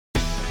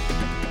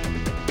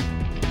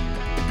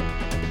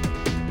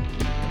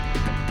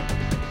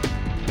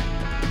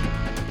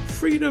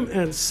freedom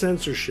and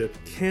censorship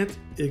can't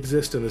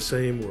exist in the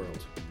same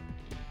world.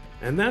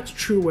 And that's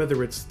true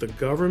whether it's the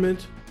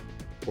government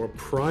or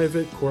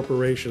private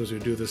corporations who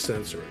do the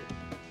censoring.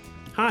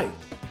 Hi,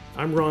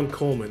 I'm Ron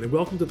Coleman, and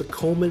welcome to the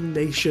Coleman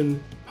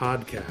Nation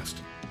podcast.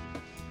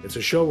 It's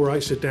a show where I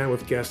sit down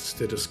with guests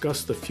to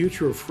discuss the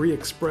future of free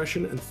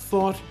expression and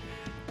thought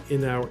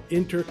in our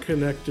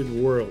interconnected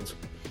world.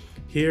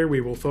 Here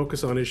we will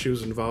focus on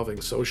issues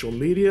involving social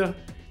media,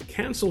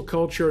 cancel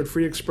culture, and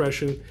free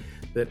expression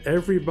that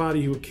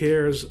everybody who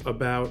cares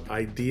about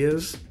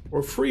ideas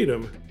or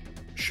freedom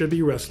should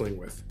be wrestling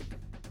with.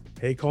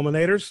 Hey,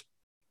 Culminators.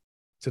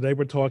 Today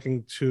we're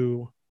talking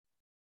to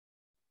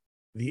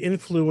the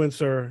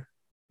influencer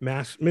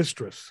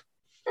mistress,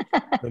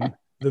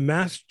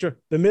 the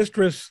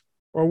mistress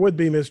or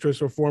would-be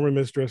mistress or former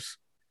mistress,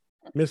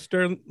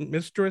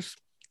 mistress,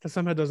 that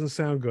somehow doesn't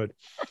sound good.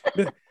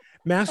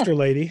 Master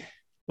lady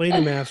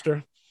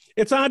master.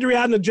 It's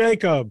Ariadna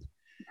Jacob.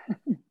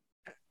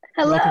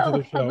 Hello. Welcome to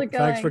the show. How's it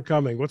going? Thanks for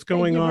coming. What's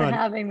going on? Thank you for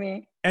having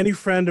me. Any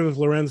friend of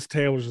Lorenz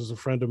Taylor's is a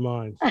friend of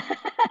mine.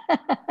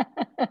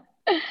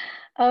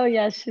 Oh,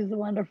 yes, she's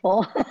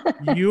wonderful.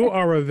 You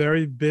are a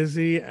very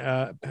busy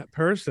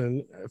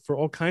person for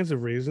all kinds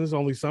of reasons,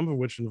 only some of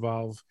which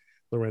involve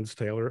Lorenz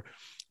Taylor.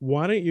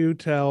 Why don't you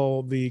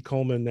tell the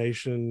Coleman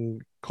Nation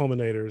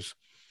culminators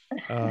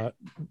a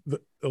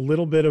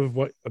little bit of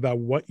about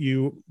what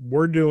you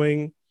were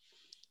doing,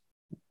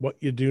 what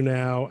you do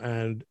now,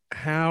 and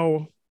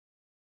how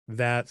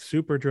that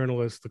super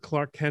journalist, the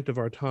Clark Kent of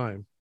our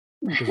time,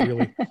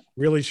 because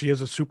really she is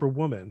a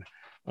superwoman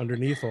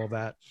underneath all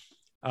that,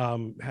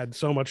 had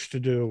so much to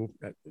do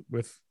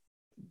with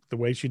the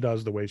way she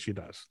does.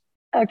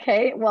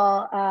 Okay,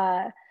 well,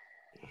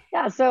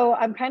 yeah, so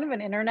I'm kind of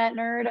an internet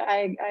nerd.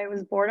 I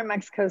was born in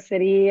Mexico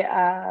City,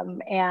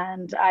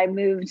 and I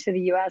moved to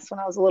the US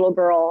when I was a little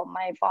girl.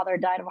 My father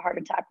died of a heart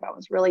attack when I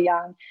was really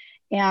young.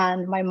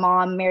 And my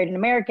mom married an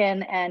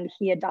American and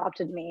he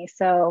adopted me.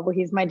 So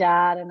he's my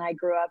dad, and I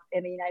grew up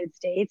in the United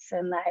States,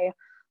 and I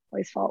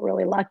always felt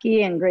really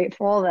lucky and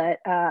grateful that,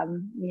 I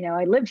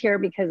lived here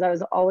because I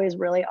was always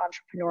really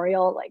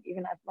entrepreneurial. Like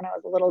even when I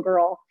was a little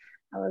girl,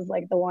 I was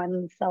like the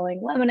one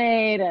selling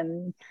lemonade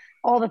and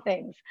all the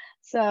things.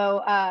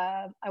 So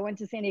I went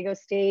to San Diego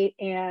State,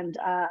 and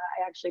I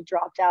actually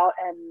dropped out,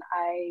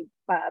 and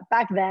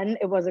back then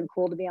it wasn't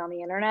cool to be on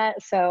the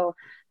internet. So,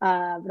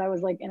 but I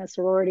was like in a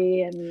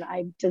sorority, and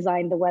I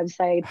designed the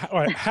website. All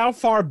right, how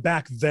far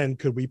back then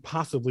could we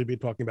possibly be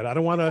talking about? I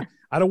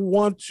don't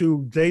want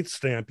to date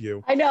stamp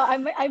you. I know I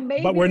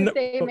may but be the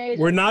same age.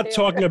 We're not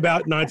talking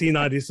about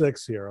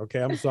 1996 here.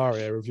 Okay, I'm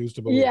sorry, I refuse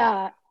to believe.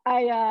 Yeah,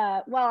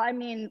 well, I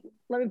mean,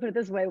 let me put it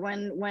this way: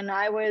 when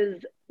I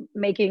was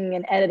making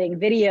and editing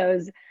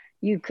videos,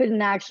 you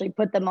couldn't actually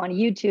put them on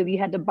YouTube. You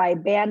had to buy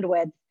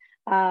bandwidth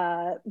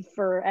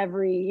for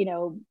every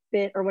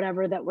bit or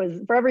whatever that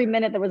was, for every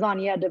minute that was on.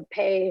 You had to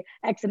pay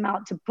X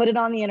amount to put it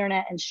on the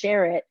internet and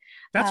share it.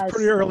 That's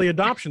pretty early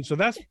adoption. So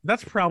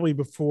that's probably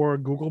before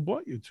Google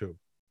bought YouTube.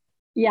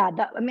 Yeah,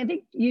 I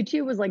think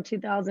YouTube was like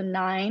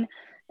 2009.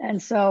 And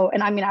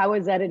I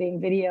was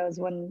editing videos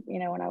when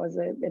I was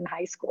in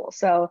high school.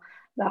 So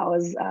that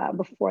was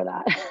before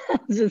that.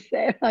 Just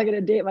say, I'm not going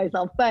to date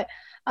myself. But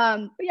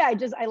yeah,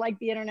 I like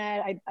the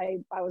internet.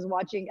 I was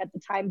watching at the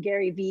time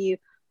Gary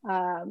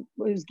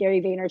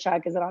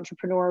Vaynerchuk is an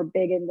entrepreneur,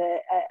 big in the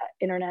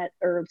internet,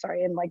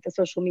 in like the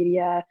social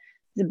media.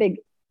 He's a big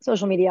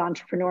social media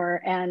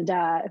entrepreneur. And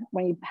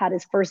when he had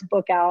his first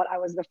book out, I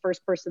was the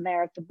first person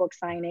there at the book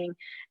signing.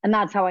 And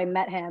that's how I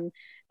met him.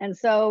 And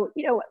so,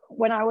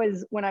 when I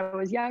was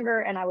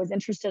younger and I was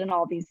interested in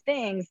all these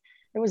things,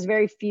 there was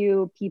very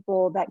few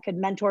people that could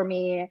mentor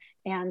me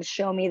and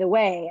show me the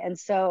way. And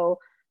so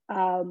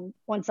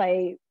once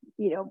I,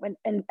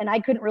 and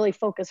I couldn't really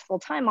focus full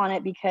time on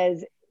it,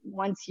 because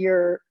once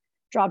you're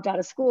dropped out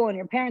of school and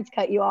your parents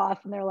cut you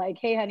off and they're like,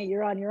 hey, honey,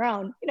 you're on your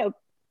own,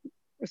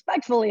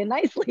 respectfully and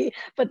nicely,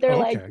 but they're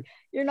like,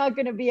 you're not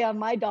going to be on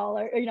my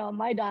dollar, on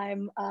my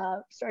dime,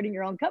 starting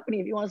your own company.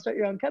 If you want to start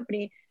your own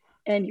company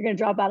and you're going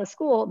to drop out of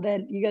school,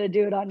 then you got to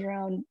do it on your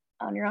own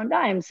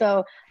dime.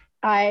 So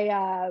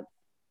I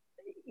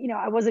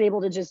wasn't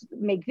able to just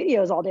make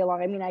videos all day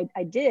long. I mean,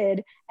 I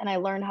did, and I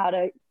learned how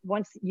to,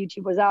 once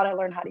YouTube was out, I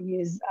learned how to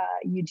use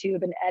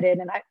YouTube and edit,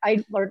 and I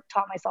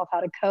taught myself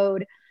how to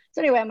code.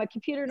 So anyway, I'm a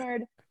computer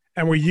nerd.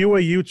 And were you a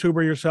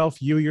YouTuber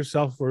yourself? You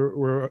yourself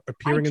were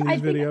appearing in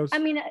these videos?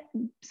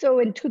 So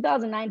in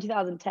 2009,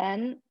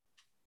 2010,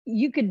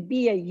 you could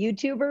be a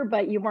YouTuber,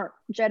 but you weren't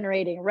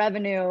generating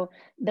revenue.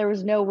 There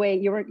was no way,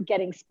 you weren't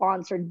getting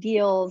sponsored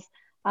deals.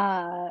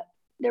 There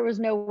was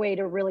no way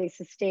to really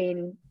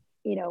sustain,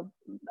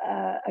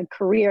 a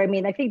career. I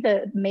mean, I think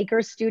the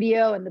Maker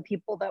Studio and the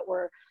people that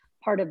were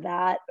part of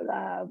that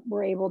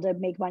were able to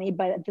make money.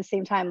 But at the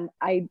same time,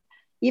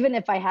 even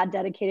if I had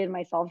dedicated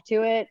myself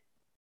to it,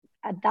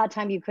 at that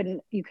time you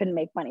couldn't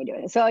make money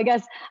doing it. So I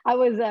guess I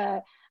was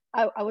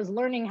I was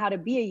learning how to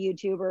be a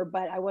YouTuber,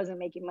 but I wasn't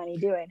making money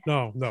doing it.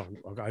 No,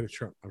 I'm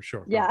sure.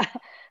 Yeah.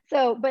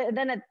 I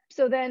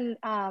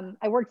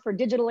worked for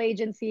digital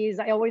agencies.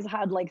 I always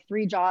had like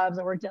 3 jobs.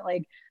 I was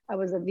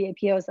a VIP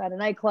host at a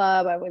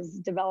nightclub. I was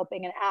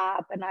developing an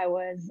app, and I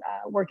was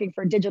working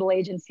for a digital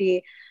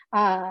agency.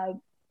 And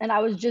I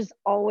was just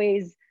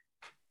always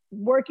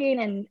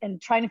working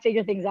and trying to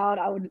figure things out.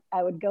 I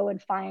would go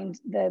and find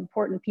the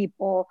important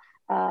people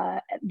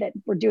that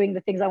were doing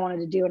the things I wanted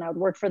to do, and I would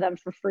work for them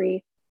for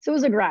free. So it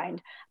was a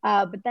grind.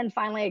 But then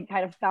finally, I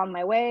kind of found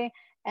my way,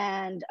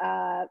 and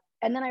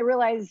then I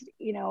realized,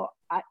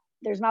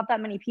 there's not that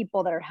many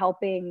people that are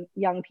helping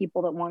young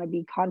people that want to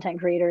be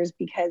content creators,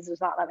 because there's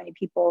not that many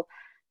people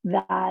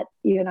that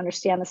even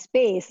understand the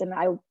space. And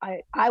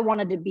I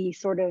wanted to be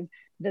sort of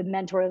the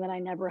mentor that I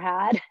never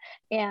had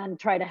and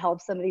try to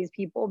help some of these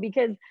people,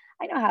 because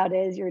I know how it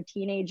is. You're a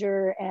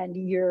teenager and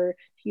you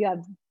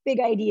have big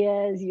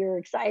ideas, you're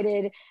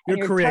excited.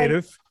 You're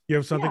creative. You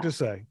have something to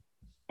say.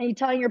 And you're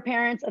telling your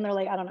parents, and they're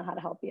like, I don't know how to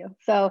help you.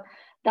 So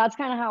that's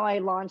kind of how I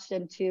launched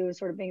into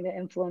sort of being the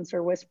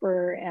influencer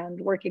whisperer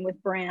and working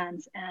with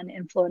brands and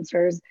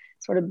influencers,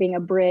 sort of being a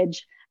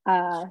bridge.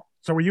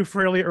 So were you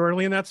fairly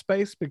early in that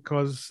space?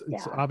 Because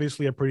it's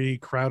obviously a pretty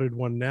crowded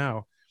one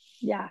now.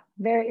 Yeah,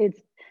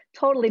 it's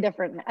totally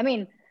different. I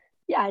mean,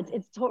 yeah,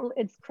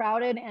 it's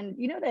crowded. And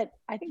that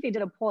I think they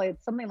did a poll.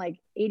 It's something like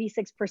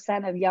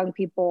 86% of young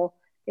people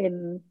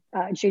in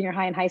junior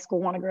high and high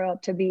school want to grow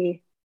up to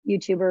be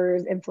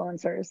YouTubers,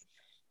 influencers.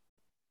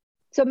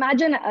 So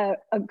imagine a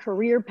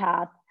career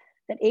path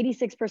that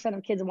 86%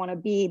 of kids want to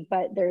be,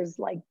 but there's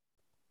like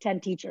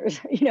 10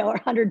 teachers, or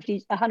 100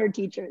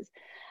 teachers.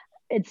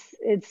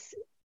 It's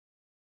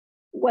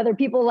whether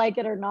people like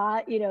it or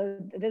not,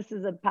 this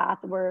is a path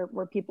where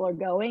people are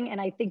going. And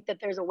I think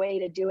that there's a way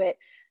to do it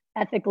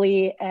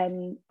ethically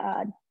and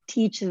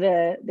teach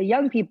the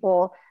young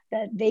people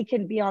that they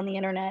can be on the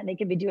internet and they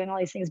can be doing all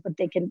these things, but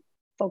they can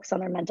focus on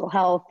their mental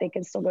health. They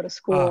can still go to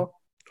school.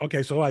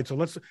 Okay, so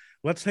let's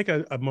take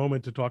a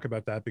moment to talk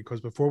about that, because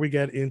before we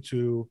get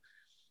into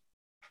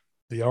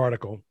the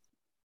article,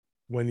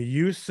 when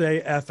you say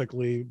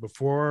ethically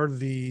before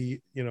the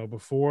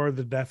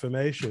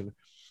defamation,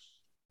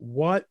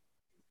 what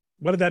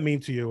did that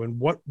mean to you, and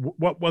what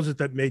was it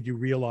that made you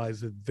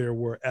realize that there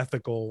were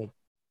ethical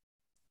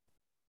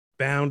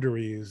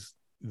boundaries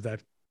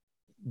that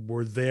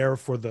were there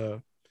for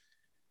the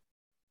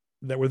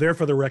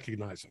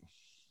recognizing,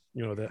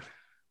 that?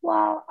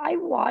 Well, I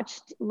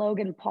watched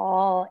Logan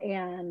Paul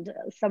and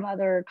some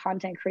other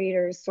content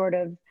creators sort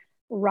of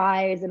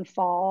rise and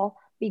fall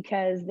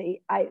because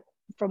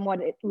from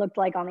what it looked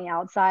like on the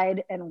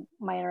outside and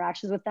my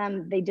interactions with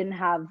them, they didn't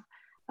have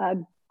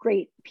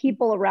great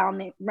people around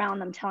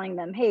them telling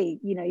them, hey,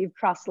 you've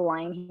crossed the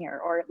line here,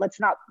 or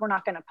we're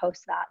not going to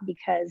post that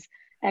because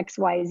X,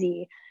 Y,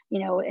 Z,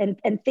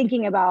 and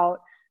thinking about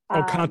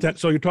content.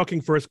 So you're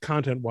talking first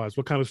content wise,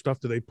 what kind of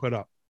stuff do they put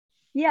up?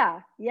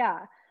 Yeah.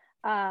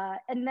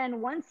 And then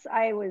once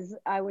I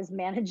was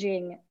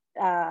managing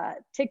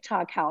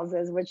TikTok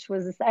houses, which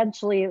was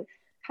essentially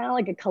kind of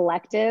like a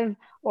collective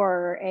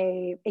or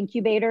a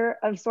incubator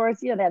of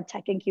sorts. They have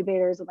tech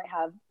incubators, and they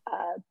have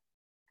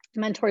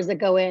mentors that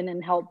go in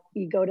and help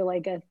you go to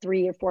like a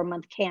 3 or 4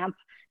 month camp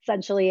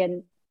essentially,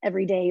 and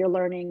every day you're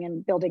learning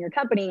and building your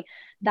company.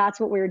 That's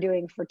what we were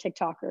doing for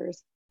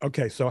TikTokers.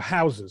 Okay, so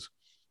houses.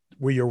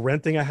 Were you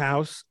renting a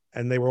house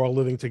and they were all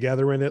living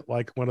together in it,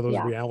 like one of those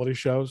reality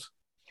shows?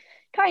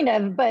 Kind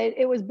of, but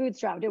it was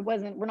bootstrapped.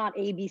 We're not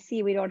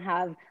ABC. We don't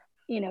have,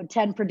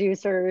 10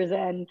 producers,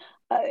 and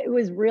it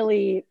was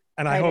really.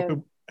 And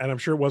I'm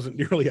sure it wasn't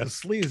nearly as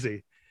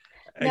sleazy.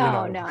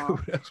 No.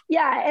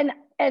 Yeah,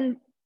 and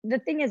the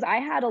thing is, I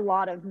had a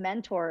lot of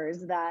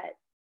mentors that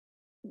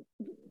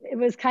it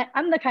was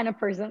I'm the kind of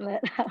person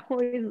that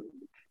always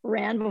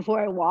ran before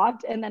I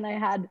walked, and then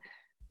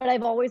but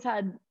I've always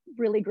had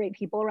really great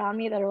people around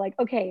me that are like,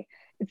 okay,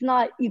 it's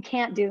not, you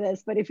can't do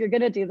this, but if you're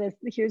going to do this,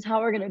 here's how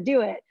we're going to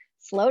do it.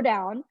 Slow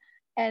down.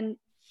 And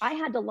I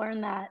had to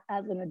learn that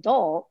as an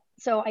adult.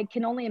 So I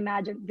can only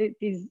imagine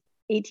these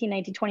 18,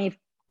 19, 20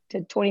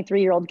 to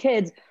 23-year-old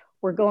kids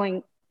were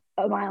going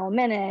a mile a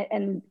minute.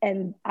 And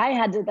I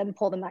had to then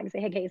pull them back and say,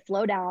 hey,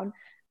 slow down.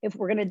 If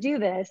we're going to do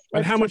this,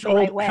 let's do it the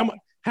right way.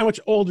 How much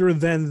older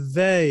than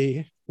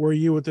they were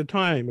you at the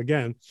time?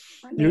 Again,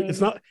 it's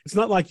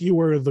not like you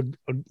were the,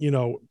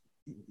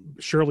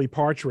 Shirley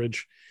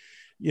Partridge,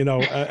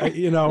 Well,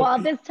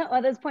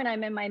 at this point,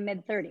 I'm in my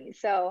mid-30s,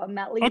 so I'm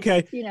at least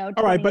 20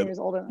 years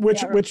older.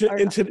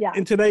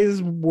 In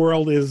today's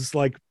world is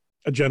like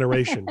a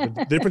generation.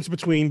 The difference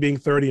between being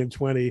 30 and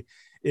 20,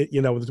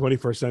 in the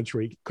 21st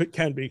century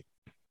can be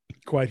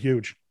quite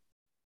huge.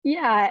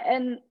 Yeah,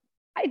 and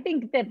I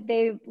think that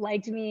they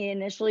liked me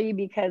initially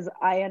because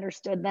I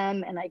understood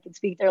them and I could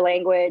speak their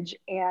language.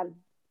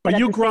 But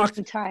you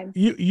grokked.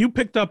 You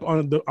picked up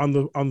on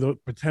the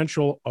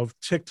potential of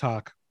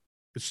TikTok.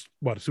 As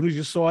soon as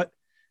you saw it,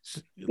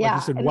 like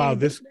you said, wow,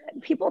 this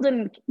people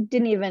didn't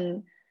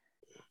even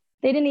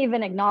they didn't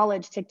even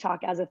acknowledge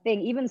TikTok as a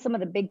thing. Even some of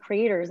the big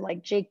creators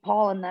like Jake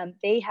Paul and them,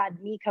 they had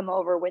me come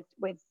over with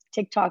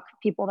TikTok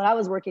people that I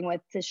was working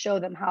with to show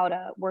them how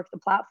to work the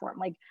platform.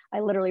 Like I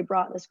literally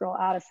brought this girl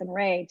Addison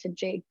Rae to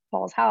Jake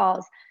Paul's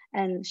house,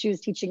 and she was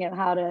teaching him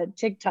how to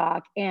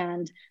TikTok.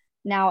 And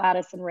now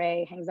Addison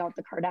Rae hangs out with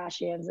the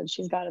Kardashians, and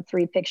she's got a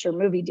 3-picture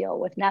movie deal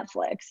with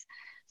Netflix.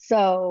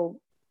 So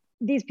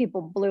these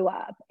people blew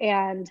up,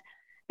 and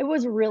it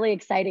was a really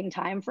exciting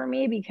time for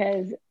me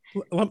because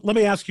let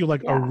me ask you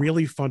like a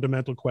really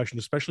fundamental question,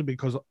 especially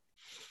because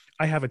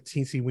I have a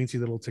teensy weensy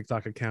little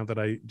TikTok account that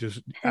I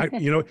just,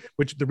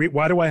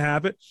 why do I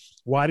have it?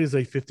 Why does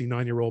a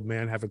 59-year-old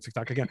man have a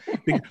TikTok account?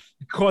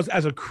 Because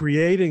as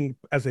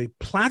a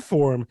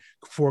platform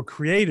for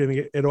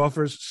creating, it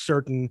offers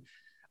certain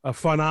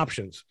fun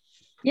options.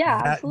 Yeah,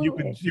 that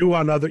absolutely.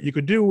 You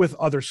could do with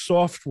other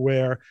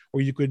software,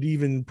 or you could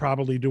even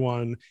probably do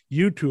on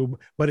YouTube,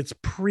 but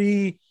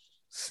the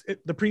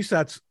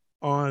presets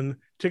on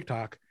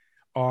TikTok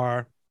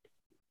are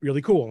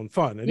really cool and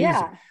fun and easy.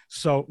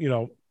 So,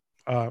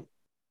 I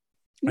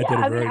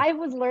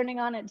was learning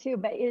on it too,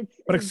 but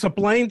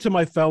explain to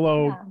my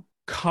fellow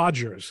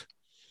codgers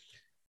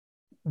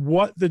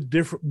let's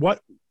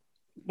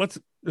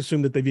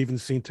assume that they've even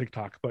seen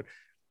TikTok, but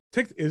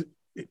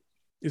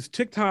is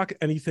TikTok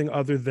anything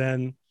other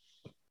than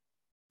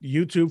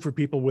YouTube for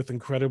people with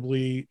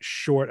incredibly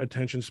short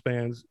attention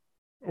spans,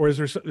 or is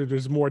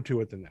there's more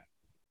to it than that?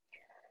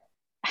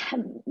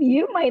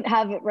 You might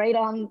have it right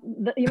on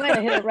you might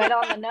have hit it right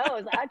on the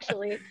nose,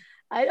 actually.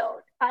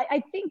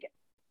 I think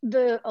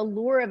the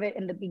allure of it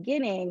in the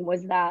beginning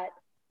was that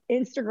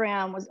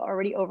Instagram was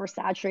already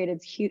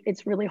oversaturated.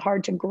 It's really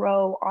hard to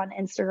grow on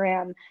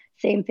Instagram.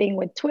 Same thing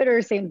with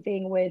Twitter, same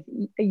thing with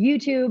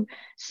YouTube.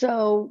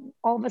 So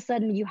all of a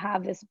sudden you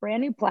have this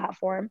brand new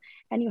platform,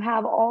 and you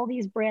have all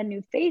these brand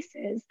new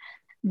faces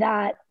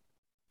that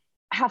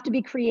have to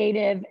be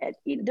creative.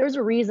 There's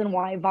a reason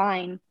why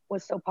Vine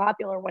was so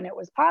popular when it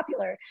was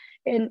popular,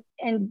 and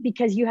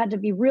because you had to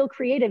be real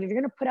creative. If you're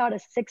going to put out a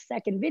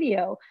 6-second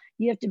video,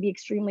 you have to be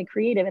extremely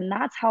creative, and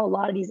that's how a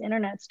lot of these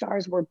internet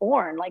stars were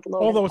born, like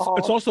Logan Paul.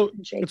 It's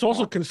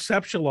also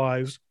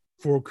conceptualized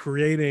for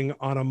creating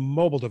on a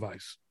mobile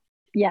device.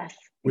 Yes,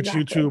 which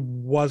exactly. YouTube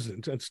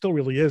wasn't, and still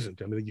really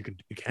isn't. I mean, you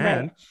can,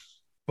 right.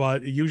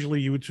 But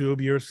usually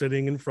YouTube, you're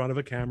sitting in front of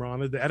a camera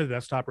at a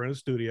desktop or in a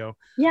studio.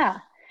 Yeah,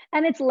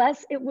 and it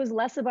was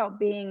less about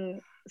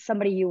being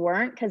somebody you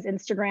weren't, because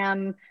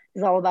Instagram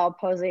is all about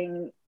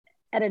posing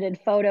edited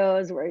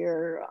photos where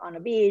you're on a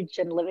beach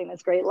and living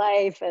this great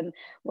life and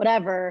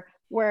whatever.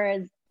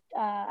 Whereas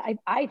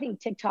I think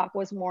TikTok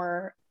was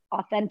more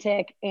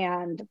authentic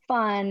and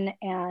fun,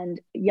 and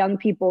young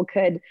people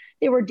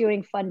they were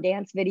doing fun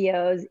dance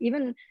videos,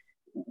 even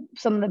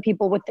some of the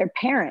people with their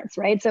parents,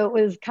 right? So it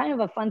was kind of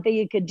a fun thing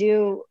you could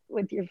do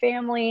with your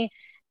family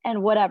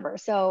and whatever.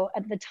 So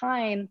at the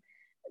time,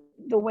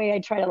 the way I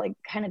try to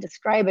kind of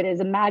describe it is,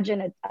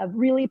 imagine a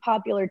really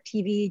popular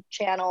TV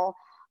channel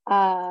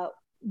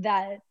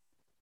that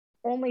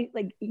only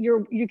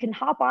you can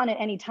hop on at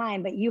any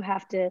time, but you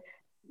have to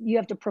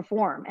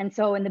perform. And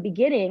so in the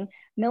beginning,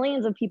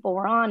 millions of people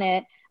were on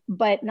it,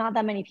 but not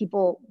that many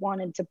people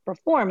wanted to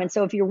perform. And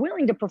so if you're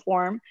willing to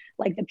perform,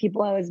 like the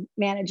people I was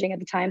managing at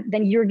the time,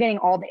 then you're getting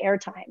all the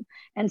airtime.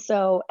 And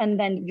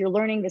then you're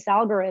learning this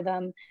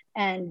algorithm,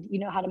 and you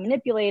know how to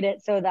manipulate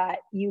it so that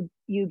you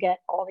get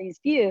all these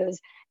views.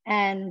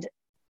 And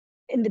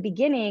in the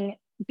beginning,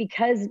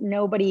 because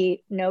no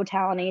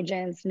talent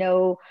agents,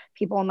 no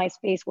people in my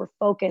space were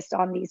focused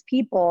on these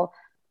people,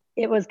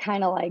 it was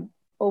kind of like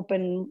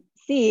open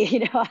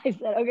sea. I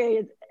said,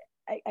 okay,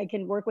 I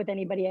can work with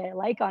anybody I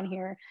like on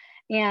here.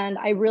 And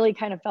I really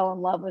kind of fell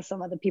in love with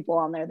some of the people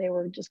on there. They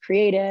were just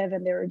creative,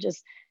 and they were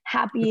just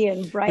happy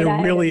and bright.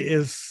 There really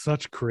is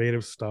such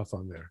creative stuff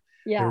on there.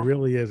 Yeah, it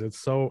really is.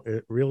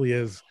 It really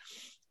is.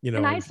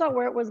 And I saw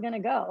where it was going to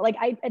go.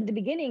 At the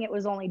beginning, it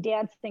was only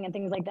dancing and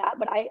things like that.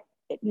 But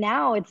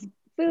now it's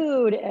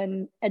food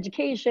and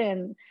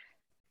education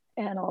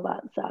and all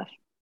that stuff.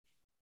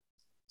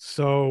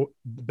 So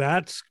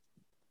that's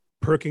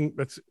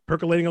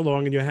percolating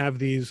along, and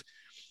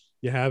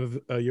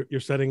you're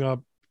setting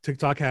up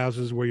TikTok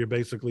houses where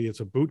it's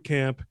a boot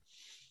camp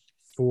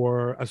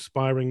for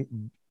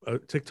aspiring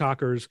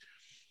TikTokers.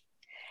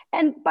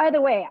 And by the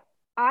way,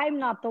 I'm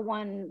not the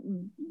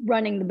one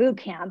running the boot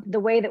camp. The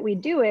way that we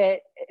do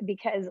it,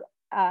 because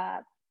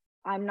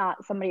I'm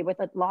not somebody with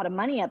a lot of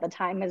money at the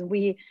time, is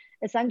we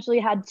essentially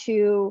had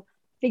to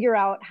figure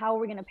out how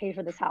we're going to pay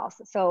for this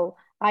house. So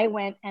I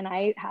went and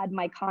I had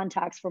my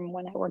contacts from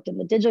when I worked in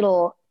the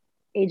digital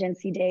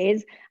agency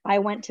days. I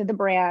went to the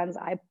brands,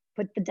 I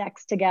put the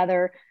decks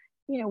together.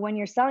 When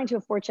you're selling to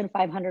a Fortune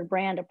 500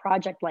 brand, a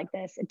project like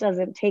this, it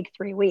doesn't take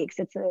 3 weeks.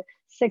 It's a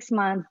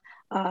 6-month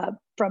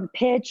from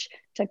pitch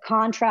to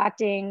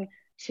contracting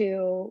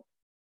to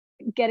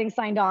getting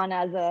signed on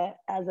as a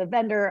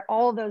vendor,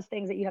 all of those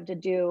things that you have to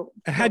do.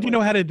 How do you know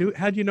how to do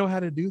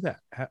that?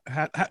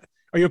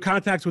 Are your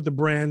contacts with the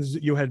brands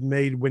you had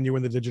made when you were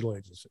in the digital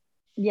agency?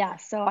 Yeah.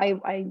 So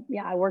I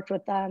worked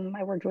with them.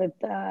 I worked with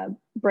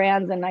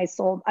brands, and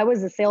I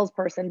was a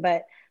salesperson,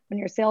 but when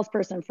you're a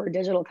salesperson for a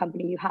digital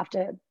company, you have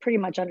to pretty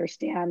much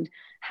understand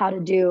how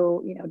to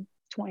do,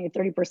 20,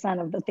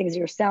 30% of the things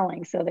you're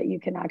selling so that you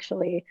can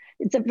actually,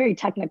 it's a very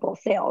technical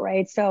sale,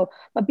 right? So,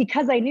 but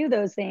because I knew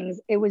those things,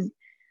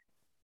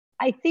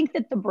 I think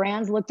that the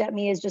brands looked at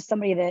me as just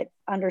somebody that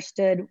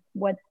understood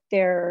what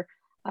their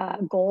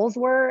goals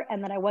were,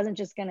 and that I wasn't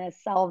just going to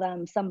sell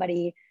them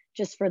somebody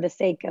just for the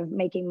sake of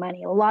making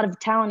money. A lot of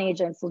talent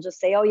agents will just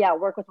say, oh yeah,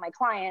 work with my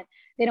client.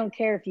 They don't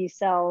care if you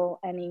sell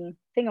any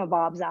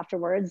thingamabobs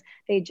afterwards.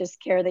 They just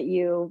care that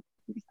you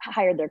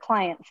hired their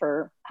client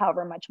for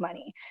however much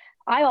money.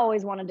 I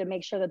always wanted to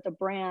make sure that the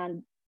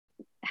brand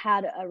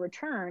had a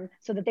return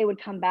so that they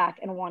would come back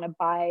and want to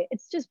buy.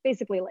 It's just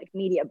basically like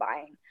media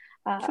buying.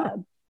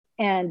 Sure.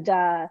 And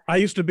I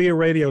used to be a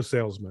radio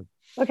salesman.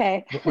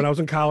 Okay. When I was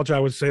in college, I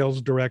was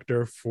sales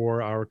director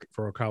for our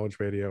college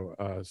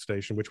radio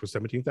station, which was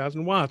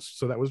 17,000 watts.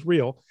 So that was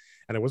real,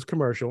 and it was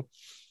commercial.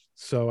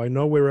 So I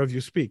know whereof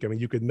you speak. I mean,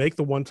 you could make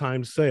the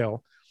one-time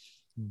sale,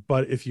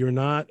 but if you're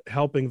not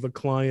helping the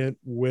client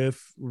with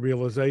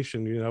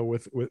realization,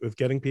 with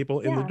getting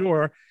people in the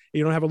door,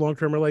 you don't have a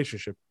long-term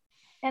relationship.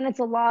 And it's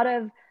a lot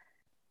of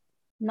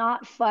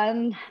not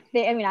fun.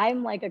 I mean,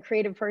 I'm like a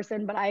creative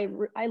person, but I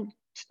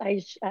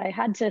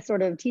had to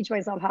sort of teach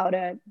myself how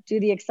to do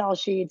the Excel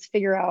sheets,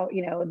 figure out,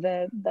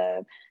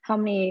 the how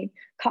many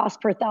cost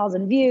per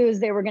 1,000 views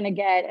they were going to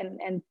get,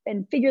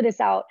 and figure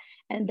this out.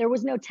 And there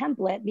was no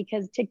template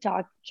because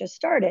TikTok just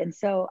started.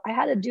 So I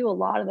had to do a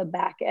lot of the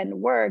back end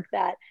work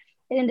that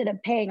it ended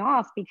up paying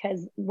off,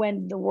 because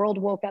when the world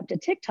woke up to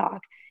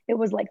TikTok, it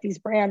was like these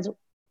brands,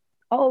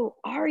 oh,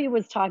 Ari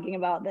was talking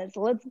about this.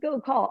 Let's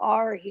go call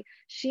Ari.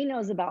 She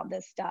knows about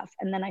this stuff.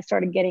 And then I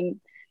started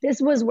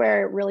this was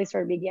where it really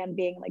began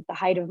being like the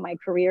height of my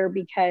career,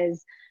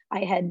 because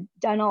I had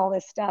done all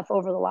this stuff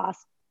over the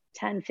last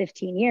 10,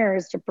 15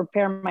 years to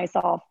prepare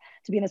myself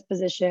to be in this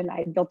position.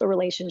 I built the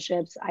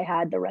relationships, I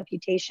had the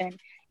reputation,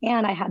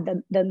 and I had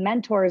the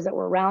mentors that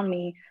were around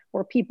me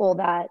were people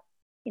that,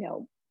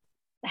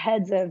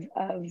 heads of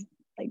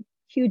like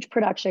huge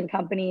production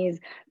companies,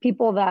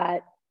 people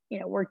that,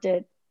 worked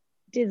at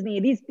Disney,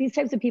 these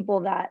types of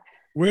people that.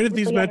 Where did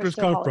these mentors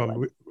come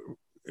Hollywood from?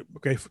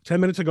 Okay,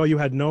 10 minutes ago, you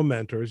had no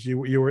mentors. You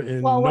were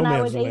in no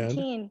man's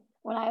land.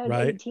 When I was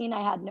 18,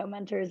 I had no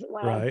mentors.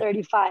 When I'm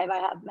 35, I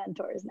have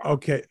mentors now.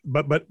 Okay,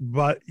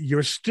 but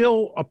you're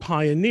still a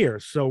pioneer.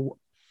 So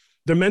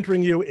they're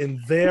mentoring you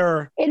in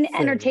their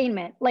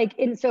entertainment.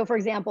 So for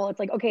example, it's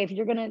like, okay, if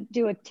you're going to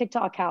do a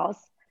TikTok house,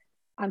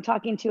 I'm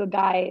talking to a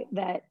guy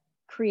that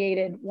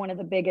created one of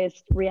the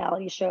biggest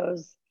reality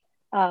shows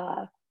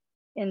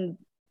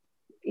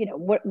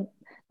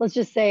let's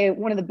just say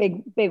one of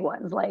the big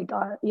ones,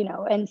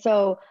 and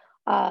so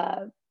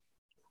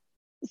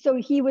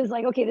he was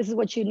like, okay, this is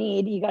what you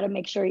need. You got to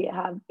make sure you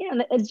have,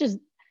 it's just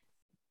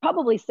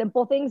probably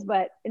simple things,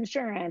 but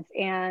insurance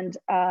and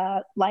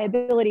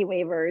liability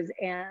waivers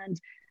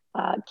and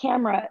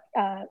camera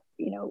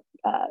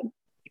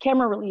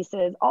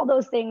releases, all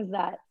those things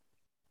that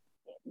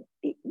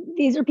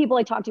these are people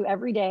I talk to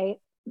every day,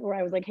 where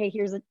I was like, hey,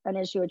 here's an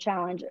issue, a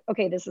challenge.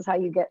 Okay, this is how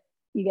you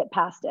get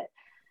past it.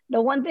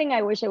 The one thing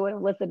I wish I would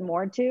have listened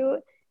more to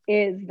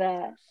is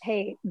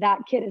hey,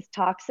 that kid is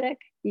toxic.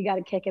 You got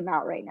to kick him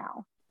out right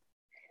now.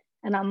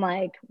 And I'm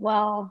like,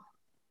 well,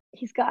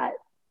 he's got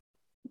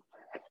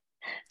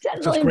 10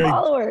 million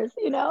followers,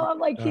 I'm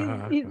like,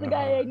 he's the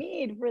guy I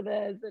need for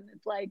this. And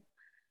it's like,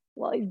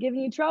 well, he's giving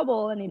you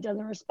trouble and he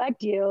doesn't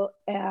respect you.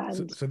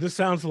 And so this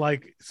sounds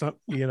like some,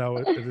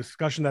 a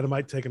discussion that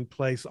might take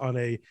place on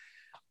a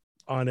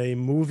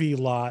movie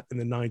lot in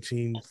the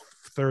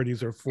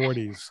 1930s or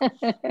 40s,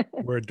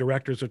 where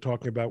directors are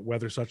talking about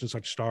whether such and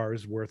such star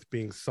is worth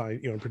being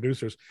signed,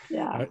 producers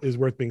is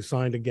worth being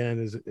signed again.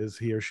 Is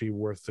he or she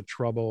worth the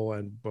trouble?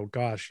 And, oh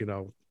gosh,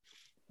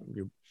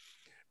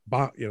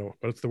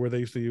 what's the word they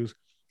used to use?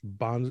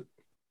 Bonzo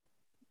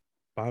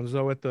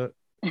at the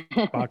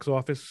box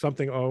office,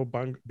 something,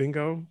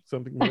 bingo,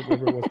 something,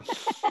 whatever it was.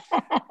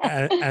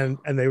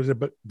 and they was a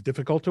bit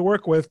difficult to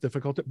work with,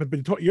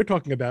 but you're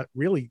talking about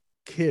really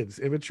kids,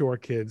 immature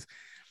kids.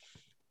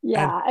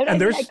 Yeah,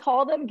 and I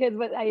call them kids,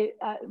 but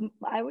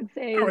I would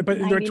say but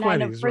in their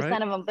 20s,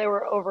 right? of them, they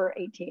were over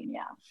 18.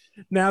 Yeah.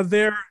 Now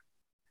they're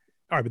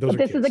all right, but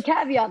this is a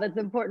caveat that's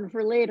important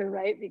for later,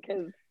 right?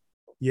 Because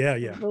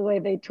the way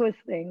they twist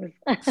things.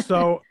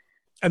 So,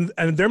 and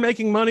they're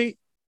making money.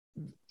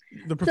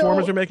 The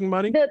performers are making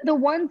money. The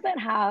ones that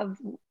have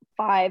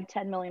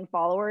 5-10 million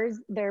followers,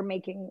 they're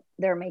making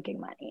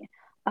money.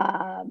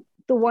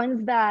 The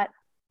ones that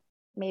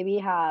maybe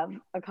have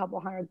a couple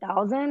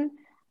 100,000,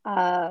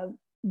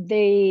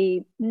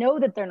 they know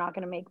that they're not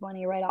going to make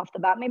money right off the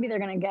bat. Maybe they're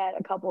going to get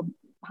a couple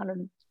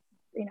hundred,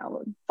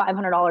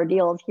 $500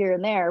 deals here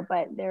and there,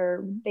 but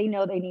they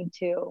know they need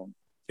to.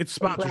 It's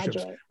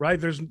sponsorships, right?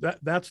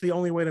 That's the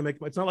only way to make.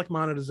 It's not like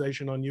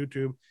monetization on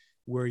YouTube,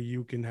 where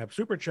you can have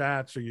super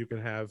chats or you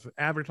can have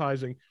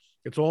advertising.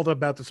 It's all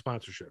about the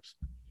sponsorships.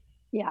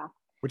 Yeah.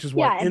 Which is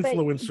why but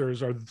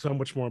influencers are so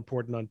much more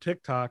important on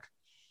TikTok.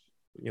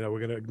 We're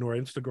going to ignore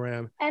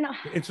Instagram. and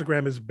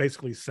Instagram is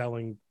basically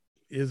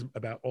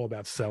all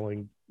about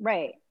selling.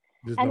 Right.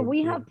 And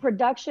we have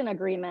production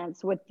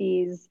agreements with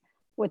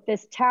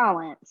this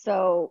talent.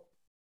 So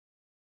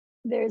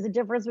there's a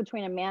difference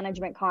between a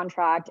management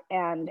contract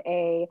and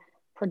a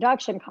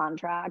production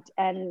contract.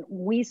 And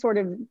we sort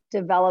of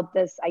developed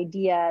this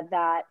idea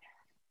that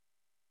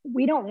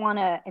we don't want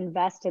to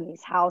invest in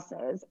these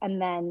houses.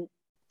 And then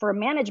for a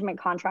management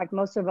contract,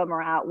 most of them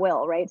are at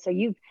will, right? So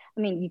you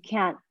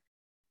can't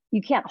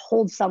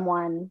hold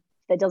someone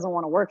that doesn't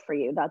want to work for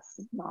you. That's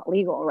not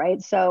legal,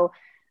 right? So,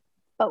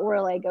 but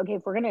we're like, okay,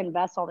 if we're going to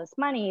invest all this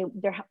money,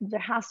 there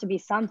has to be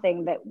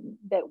something that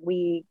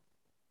we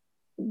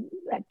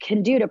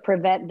can do to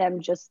prevent them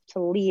just to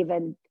leave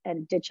and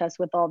ditch us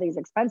with all these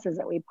expenses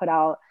that we put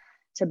out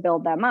to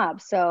build them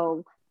up.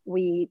 So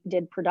we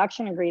did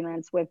production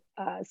agreements with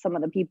some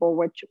of the people,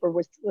 which were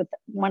with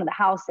one of the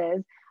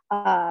houses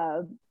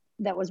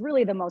that was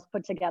really the most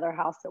put together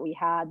house that we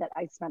had, that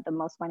I spent the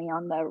most money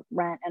on the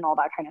rent and all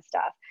that kind of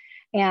stuff.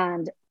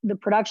 And the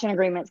production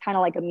agreement is kind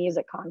of like a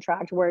music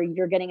contract where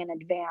you're getting an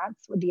advance.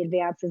 The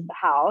advance is the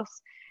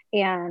house.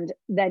 And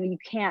then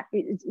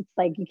it's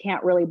like you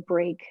can't really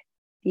break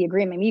the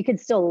agreement. You could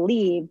still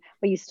leave,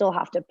 but you still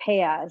have to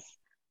pay us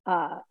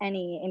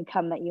any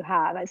income that you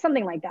have,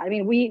 something like that. I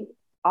mean,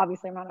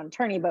 obviously I'm not an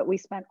attorney, but we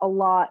spent a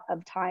lot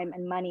of time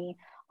and money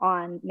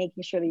on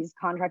making sure these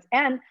contracts,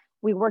 and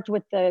we worked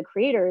with the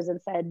creators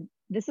and said,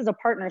 this is a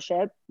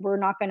partnership. We're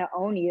not going to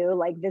own you.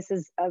 Like, this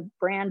is a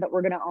brand that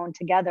we're going to own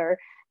together,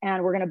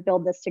 and we're going to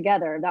build this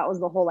together. That was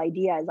the whole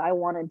idea. Is I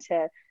wanted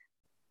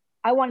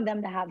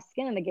them to have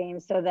skin in the game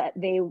so that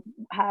they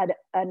had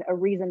a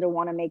reason to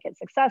want to make it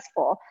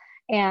successful.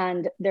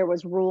 And there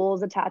was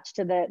rules attached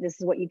to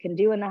this is what you can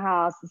do in the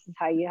house. This is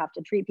how you have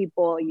to treat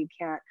people. You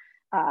can't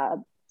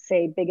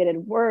say bigoted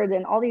words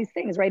and all these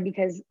things, right?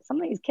 Because some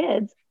of these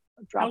kids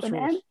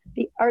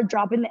are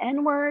dropping the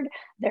N word.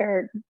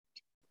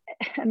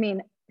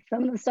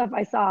 Some of the stuff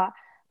I saw.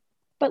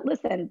 But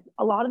listen,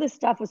 a lot of this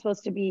stuff was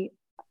supposed to be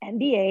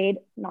NDA'd,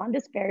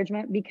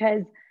 non-disparagement,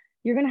 because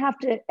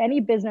any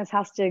business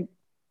has to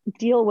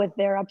deal with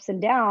their ups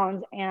and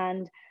downs,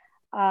 and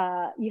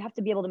you have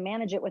to be able to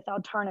manage it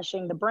without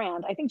tarnishing the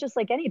brand. I think just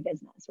like any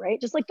business,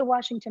 right? Just like the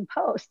Washington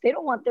Post, they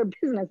don't want their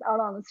business out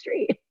on the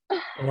street.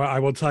 Well, I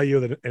will tell you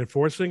that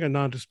enforcing a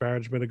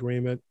non-disparagement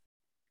agreement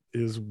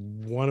is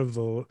one of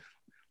the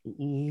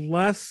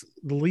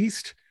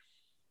least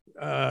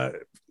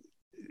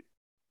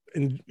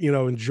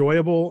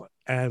enjoyable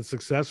and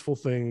successful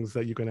things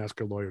that you can ask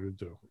a lawyer to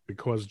do,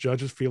 because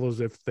judges feel as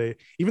if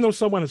even though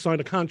someone has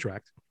signed a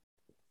contract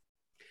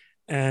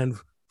and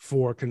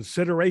for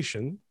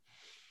consideration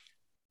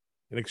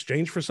in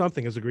exchange for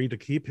something has agreed to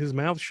keep his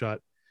mouth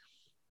shut,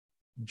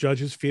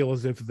 judges feel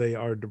as if they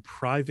are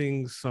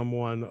depriving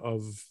someone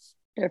of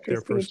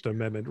their First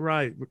Amendment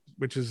right,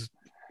 which is.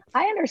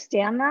 I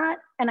understand that.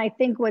 And I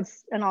think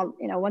once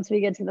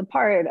we get to the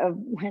part of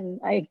when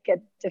I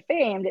get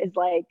defamed is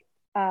like,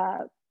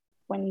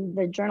 when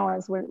the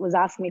journalist was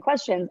asking me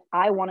questions,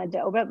 I wanted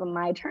to open up, but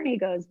my attorney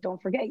goes,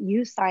 don't forget,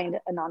 you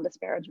signed a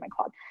non-disparagement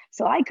clause.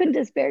 So I couldn't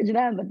disparage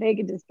them, but they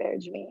could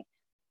disparage me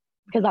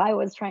because I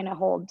was trying to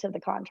hold to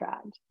the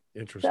contract.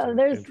 Interesting. So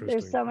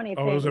there's so many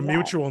things. Oh, it was a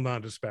mutual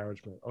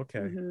non-disparagement. Okay.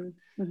 Mm-hmm,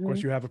 mm-hmm. Of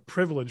course, you have a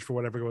privilege for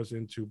whatever goes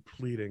into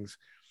pleadings,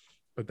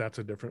 but that's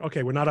a different.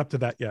 Okay, we're not up to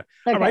that yet.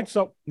 Okay. All right.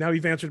 So now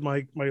you've answered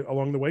my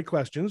along the way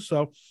questions.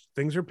 So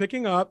things are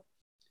picking up.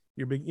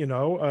 You've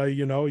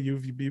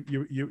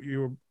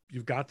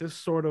got this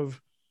sort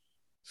of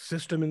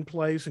system in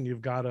place, and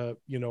you've got a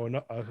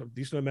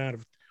decent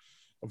amount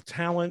of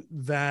talent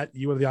that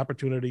you have the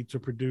opportunity to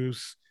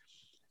produce.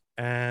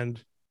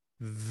 And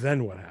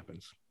then what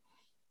happens?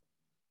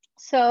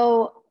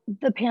 So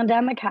the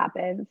pandemic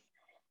happens,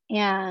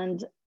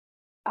 and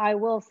I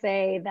will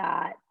say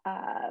that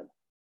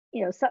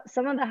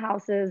some of the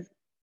houses,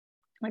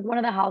 like one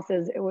of the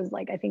houses, it was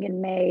like, I think in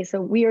May. So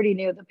we already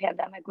knew the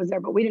pandemic was there,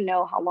 but we didn't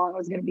know how long it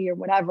was going to be or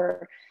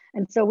whatever.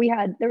 And so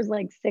there was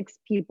like 6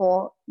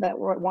 people that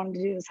wanted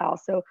to do this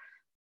house. So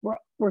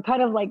we're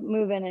kind of like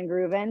moving and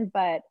grooving,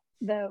 but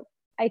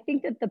I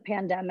think that the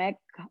pandemic,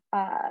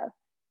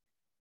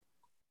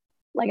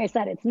 like I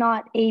said, it's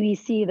not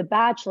ABC, The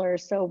Bachelor.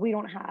 So we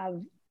don't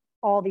have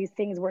all these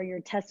things where you're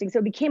testing. So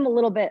it became a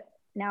little bit,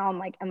 now I'm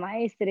like, am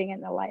I sitting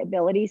in a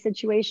liability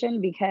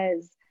situation?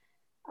 Because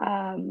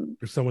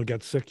if someone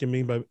gets sick, you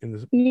mean in the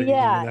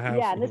house?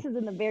 Yeah, this is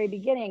in the very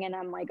beginning, and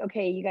I'm like,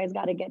 okay, you guys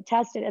got to get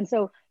tested. And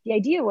so the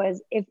idea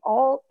was, if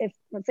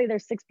let's say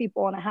there's 6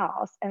 people in a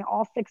house and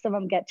all 6 of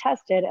them get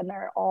tested and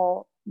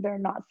they're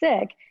not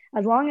sick,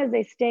 as long as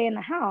they stay in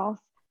the house,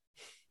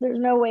 there's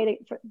no way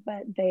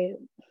but they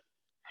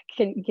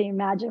can you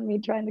imagine me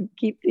trying to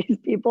keep these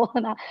people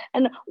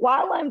and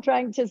while I'm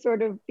trying to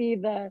sort of be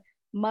the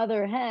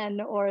mother hen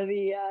or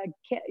the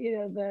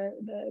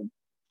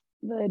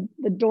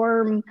the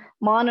dorm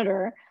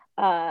monitor,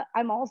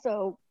 I'm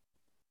also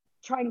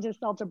trying to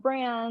sell to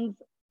brands,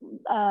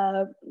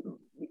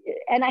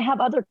 and I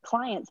have other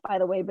clients, by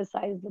the way,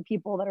 besides the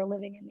people that are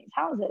living in these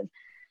houses.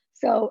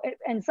 So,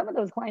 and some of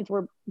those clients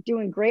were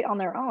doing great on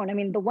their own. I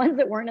mean, the ones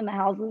that weren't in the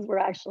houses were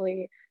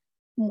actually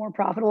more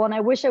profitable. And I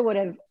wish I would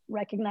have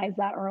recognized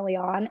that early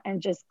on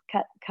and just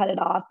cut it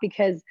off,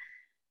 because,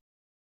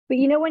 but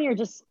you know, when you're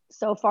just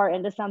so far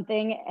into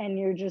something and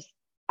you're just,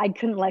 I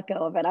couldn't let go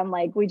of it. I'm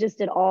like, we just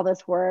did all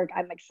this work.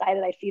 I'm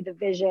excited. I see the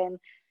vision.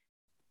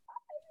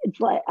 It's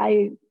like,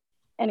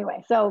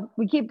 anyway, so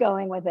we keep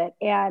going with it.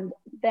 And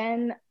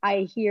then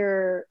I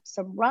hear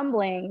some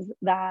rumblings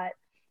that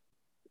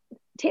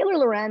Taylor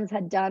Lorenz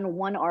had done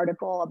one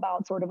article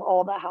about sort of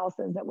all the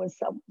houses that was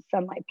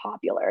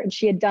semi-popular. And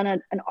she had done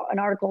an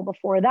article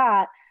before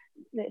that,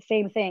 the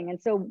same thing.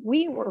 And so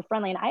we were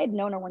friendly, and I had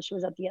known her when she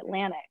was at the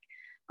Atlantic.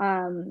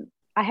 I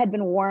had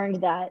been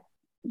warned that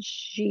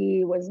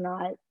she was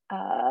not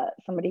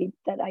somebody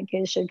that I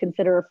should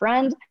consider a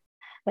friend,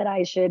 that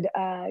I should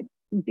have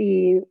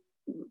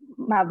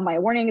my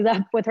warnings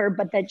up with her,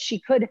 but that she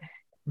could.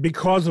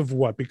 Because of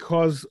what?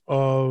 Because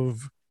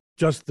of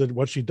just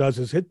what she does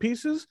as hit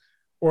pieces,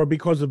 or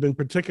because of in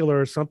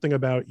particular something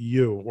about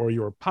you or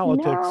your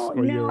politics?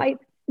 I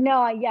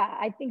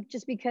think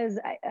just because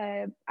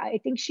I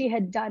think she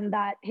had done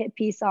that hit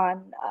piece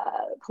on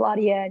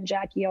Claudia and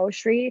Jackie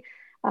Oshry,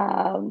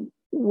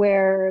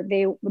 where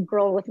the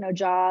girl with no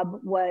job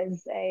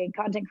was a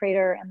content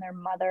creator, and their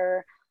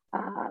mother,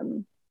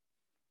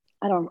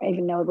 I don't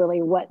even know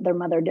really what their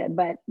mother did,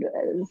 but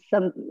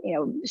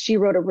she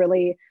wrote a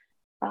really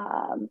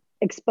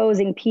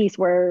exposing piece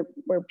where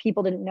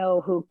people didn't know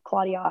who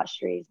Claudia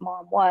Oshry's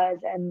mom was.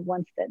 And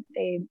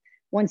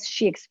once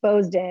she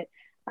exposed it,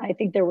 I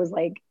think there was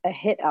like a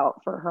hit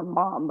out for her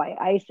mom by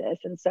ISIS.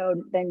 And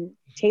so then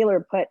Taylor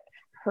put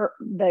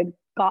the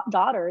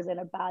daughters in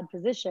a bad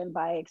position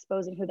by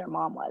exposing who their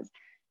mom was.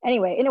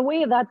 Anyway, in a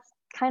way, that's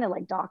kind of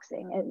like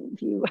doxing, and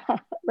if you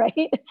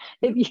right,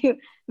 if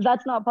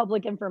that's not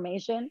public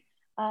information.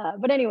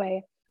 But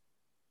anyway,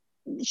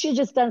 she's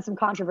just done some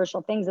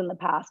controversial things in the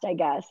past, I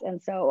guess. And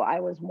so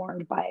I was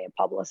warned by a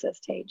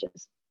publicist, hey,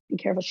 just be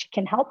careful. She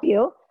can help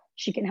you.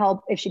 She can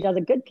help if she does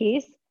a good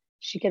piece.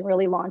 She can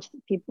really launch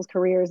people's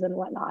careers and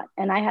whatnot.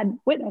 And I had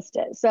witnessed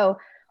it. So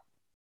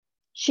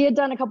she had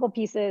done a couple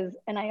pieces,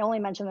 and I only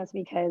mention this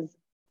because,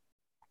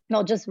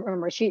 no, just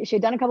remember, she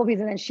had done a couple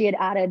pieces, and then she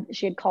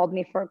had called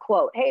me for a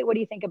quote. Hey, what do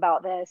you think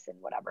about this and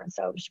whatever? And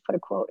so she put a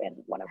quote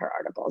in one of her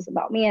articles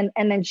about me,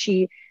 and then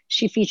she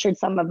featured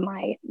some of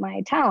my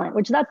talent,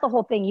 which that's the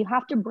whole thing. You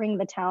have to bring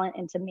the talent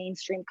into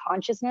mainstream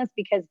consciousness,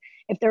 because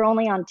if they're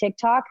only on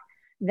TikTok,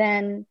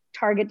 then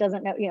Target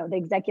doesn't know, the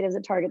executives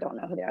at Target don't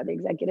know who they are. The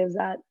executives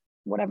at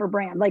whatever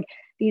brand, like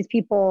these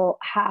people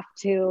have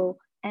to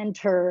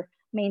enter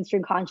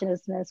mainstream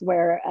consciousness,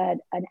 where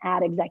an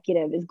ad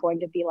executive is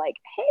going to be like,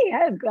 hey,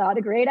 I've got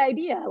a great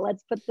idea.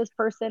 Let's put this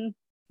person.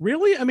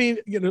 Really? I mean,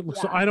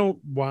 so I don't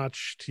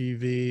watch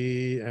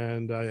TV,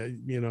 and I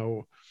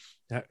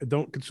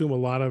don't consume a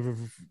lot of,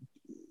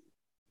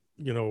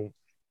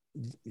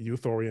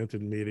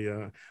 youth-oriented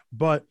media.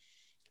 But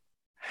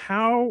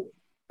how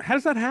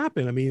does that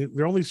happen? I mean,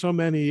 there are only so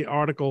many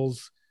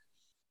articles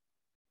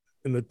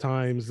in the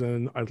Times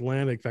and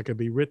Atlantic that could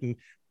be written.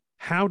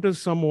 How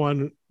does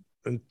someone,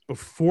 and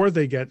before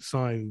they get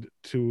signed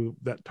to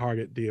that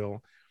Target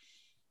deal,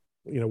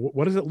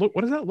 what does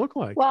that look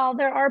like? Well,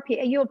 there are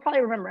people, you'll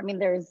probably remember. I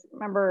mean,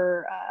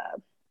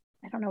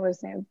 I don't know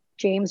his name,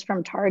 James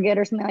from Target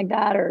or something like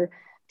that, or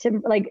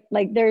Tim, like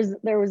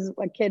there was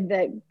a kid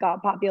that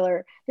got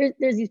popular.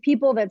 There's these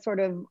people that sort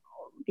of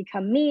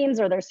become memes,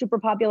 or they're super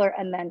popular,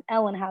 and then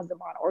Ellen has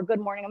them on, or Good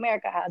Morning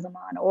America has them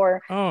on,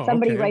 or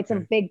somebody writes a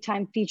big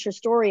time feature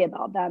story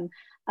about them.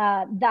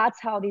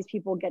 That's how these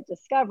people get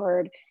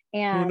discovered.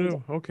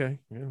 And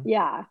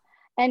yeah.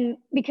 And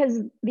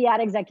because the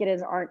ad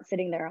executives aren't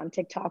sitting there on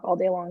TikTok all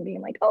day long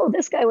being like, oh,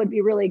 this guy would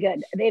be really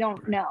good. They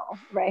don't know,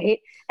 right?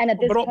 And at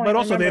this point, but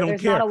also, remember, they don't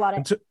care. Not a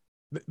lot of,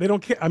 they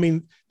don't care. I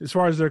mean, as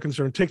far as they're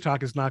concerned,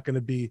 TikTok is not going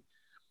to be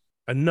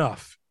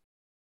enough.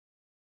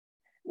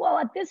 Well,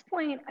 at this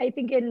point, I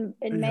think in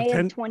May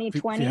of 2020,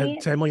 if you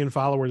had 10 million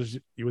followers,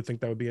 you would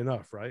think that would be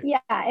enough, right? Yeah.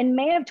 In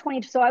May of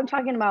 2020. So I'm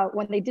talking about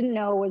when they didn't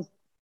know was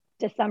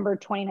December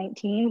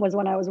 2019 was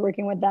when I was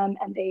working with them,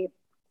 and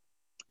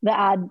the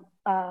ad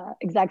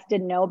execs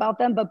didn't know about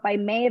them. But by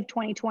May of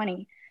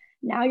 2020,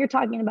 now you're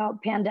talking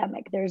about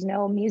pandemic. There's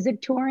no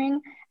music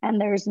touring,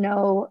 and there's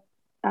no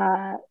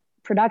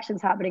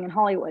productions happening in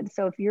Hollywood.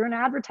 So if you're an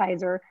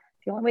advertiser,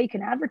 the only way you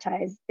can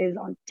advertise is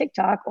on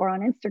TikTok or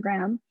on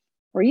Instagram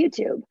or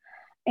YouTube.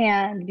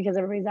 And because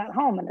everybody's at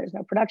home and there's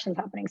no productions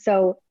happening.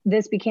 So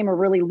this became a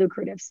really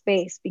lucrative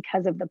space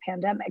because of the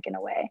pandemic, in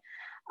a way.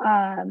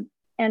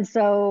 And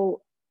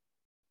so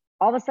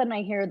all of a sudden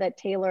I hear that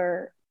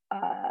Taylor,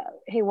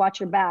 hey, watch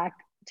your back.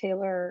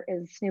 Taylor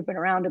is snooping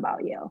around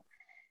about you.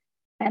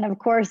 And of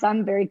course,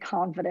 I'm very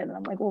confident.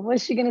 I'm like, well,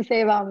 what's she going to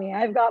say about me?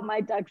 I've got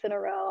my ducks in a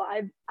row.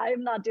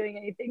 I'm not doing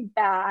anything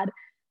bad.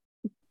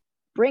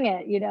 Bring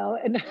it,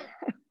 And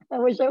I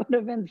wish I would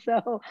have been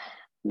so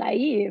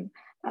naive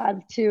as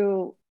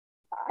to,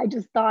 I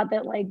just thought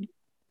that, like,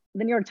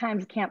 the New York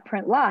Times can't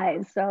print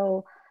lies.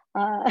 So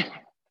I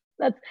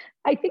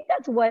think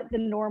that's what the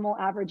normal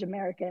average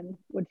American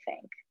would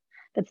think.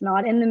 That's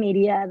not in the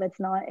media. That's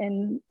not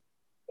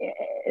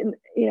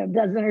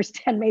doesn't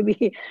understand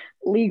maybe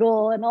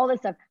legal and all this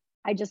stuff.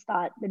 I just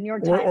thought the New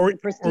York Times, a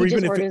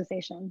prestigious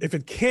organization. If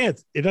it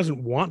can't, it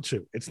doesn't want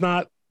to. It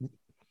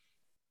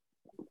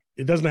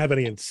doesn't have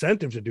any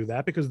incentive to do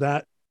that, because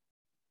that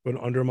would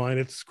undermine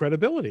its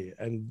credibility.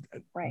 And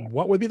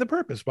what would be the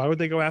purpose? Why would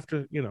they go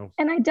after,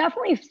 And I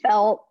definitely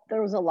felt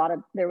there was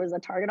a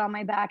target on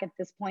my back at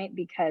this point,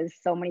 because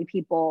so many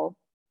people,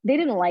 they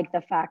didn't like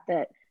the fact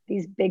that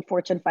these big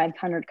Fortune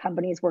 500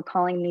 companies were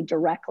calling me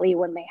directly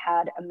when they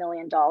had $1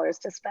 million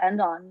to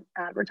spend on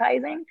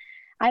advertising.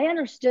 I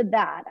understood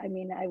that. I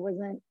mean, I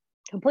wasn't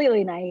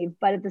completely naive,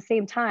 but at the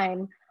same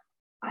time,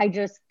 I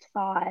just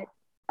thought,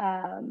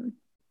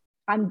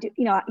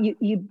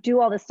 you do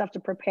all this stuff to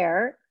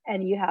prepare,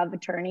 and you have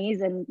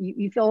attorneys, and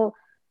you feel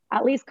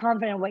at least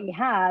confident in what you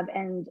have.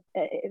 And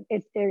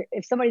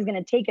if somebody's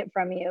going to take it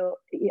from you,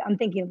 I'm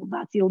thinking, well,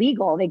 that's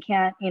illegal. They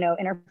can't,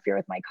 interfere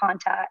with my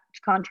contracts,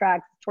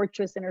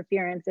 tortious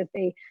interference if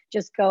they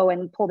just go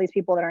and pull these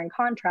people that are in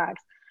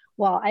contracts.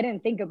 Well, I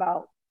didn't think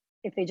about,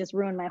 if they just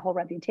ruin my whole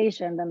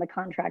reputation, then the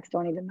contracts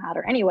don't even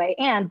matter anyway.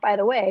 And by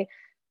the way,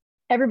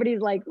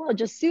 everybody's like, well,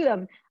 just sue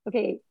them.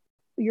 Okay,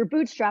 you're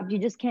bootstrapped. You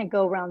just can't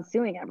go around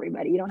suing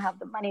everybody. You don't have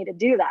the money to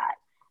do that.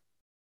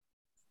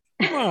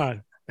 Come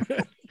on.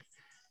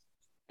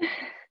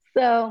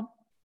 So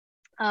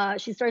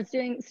she starts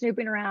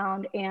snooping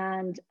around,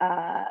 and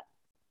I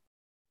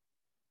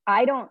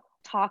don't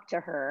talk to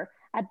her.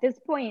 At this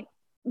point,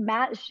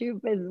 Matt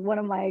Shoup is one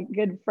of my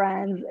good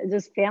friends,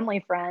 just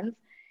family friends.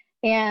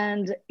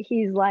 And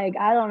he's like,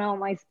 I don't know,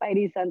 my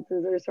spidey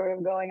senses are sort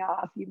of going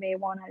off. You may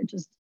want to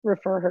just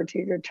refer her to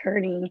your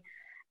attorney.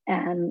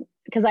 And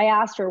because I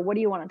asked her, what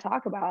do you want to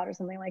talk about, or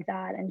something like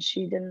that. And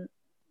she didn't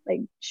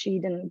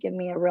give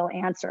me a real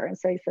answer. And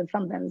so he said,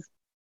 something's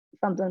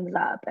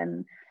up.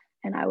 And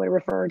I would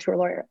refer her to her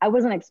lawyer. I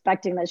wasn't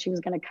expecting that she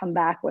was going to come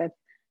back with,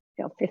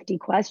 50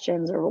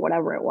 questions or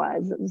whatever it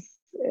was. It was,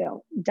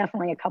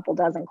 definitely a couple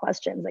dozen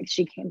questions like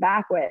she came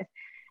back with.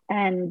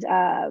 And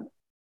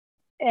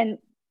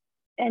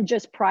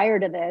just prior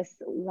to this,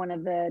 one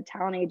of the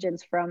talent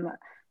agents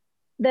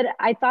that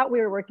I thought we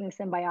were working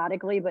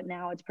symbiotically, but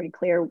now it's pretty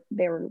clear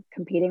they were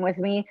competing with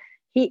me.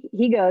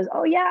 He goes,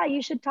 oh yeah,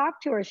 you should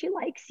talk to her. She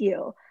likes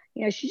you.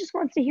 She just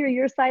wants to hear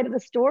your side of the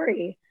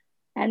story.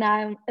 And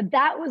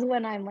that was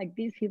when I'm like,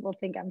 these people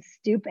think I'm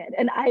stupid.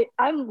 And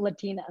I'm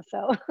Latina,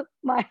 so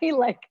my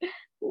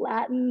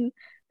Latin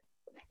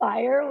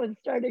fire was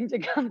starting to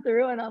come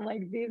through. And I'm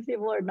like, these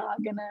people are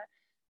not gonna,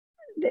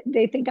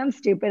 they think I'm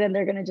stupid, and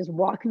they're gonna just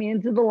walk me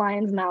into the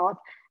lion's mouth.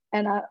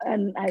 And I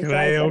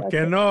Creo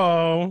que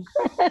no.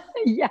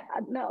 Yeah,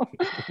 no.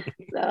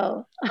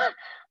 So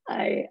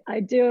I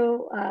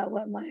do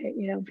what my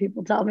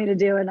people tell me to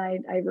do, and I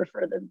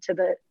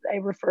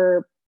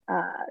refer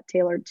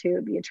Taylor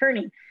to the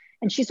attorney.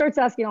 And she starts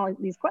asking all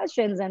these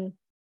questions, and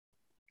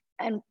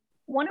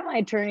one of my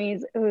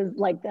attorneys, who is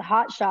like the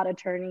hotshot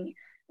attorney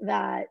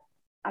that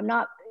I'm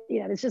not,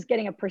 it's just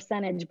getting a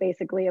percentage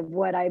basically of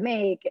what I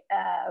make.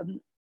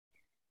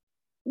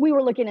 We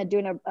were looking at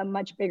doing a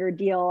much bigger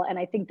deal, and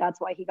I think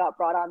that's why he got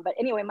brought on. But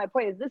anyway, my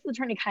point is, this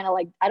attorney kind of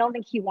I don't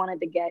think he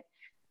wanted to get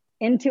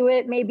into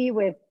it maybe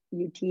with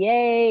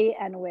UTA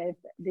and with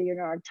the New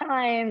York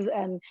Times,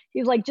 and he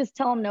was like, just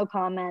tell him no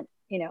comment,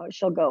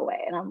 she'll go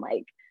away. And I'm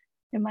like,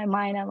 in my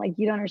mind, I'm like,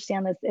 you don't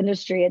understand this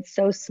industry. It's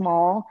so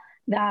small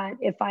that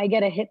if I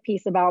get a hit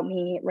piece about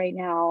me right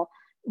now,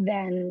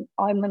 then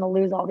I'm going to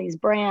lose all these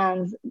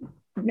brands.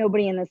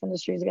 Nobody in this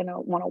industry is going to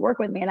want to work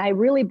with me. And I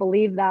really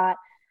believe that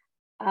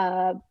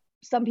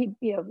some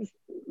people,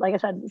 like I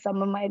said,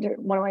 one of my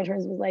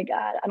attorneys was like,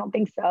 I don't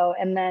think so.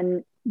 And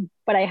then,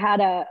 but I had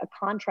a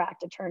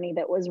contract attorney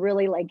that was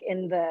really like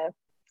in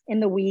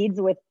the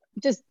weeds with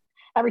just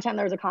every time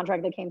there was a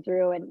contract that came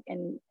through,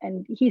 and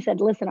he said,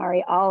 listen,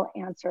 Ari, I'll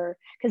answer,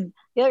 because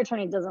the other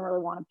attorney doesn't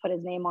really want to put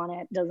his name on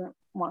it, doesn't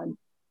want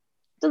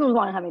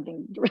to have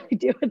anything to really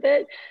do with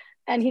it.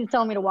 And he's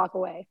telling me to walk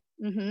away.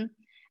 Mm-hmm.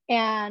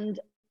 And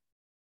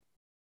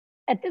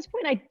at this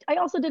point, I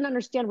also didn't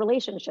understand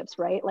relationships,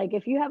 right? Like,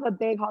 if you have a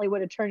big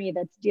Hollywood attorney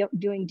that's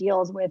doing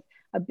deals with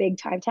a big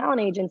time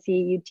talent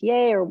agency,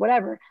 UTA or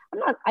whatever,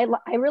 I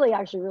really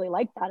actually really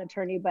like that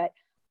attorney, but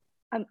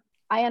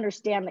I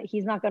understand that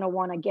he's not going to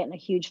want to get in a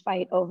huge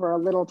fight over a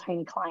little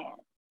tiny client.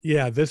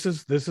 Yeah, this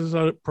is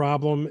a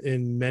problem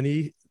in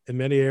many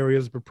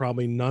areas, but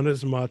probably none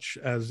as much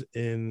as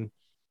in,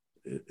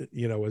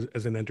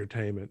 as in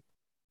entertainment.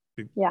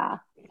 Yeah.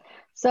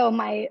 So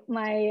my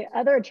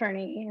other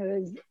attorney,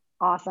 who's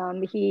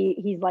awesome,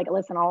 he's like,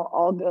 listen,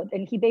 I'll go.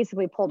 And he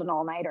basically pulled an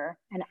all-nighter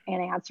and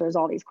answers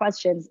all these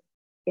questions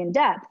in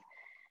depth.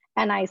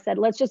 And I said,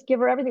 let's just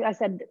give her everything. I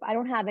said, I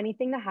don't have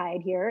anything to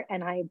hide here,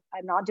 and I'm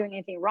not doing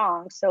anything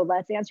wrong. So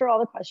let's answer all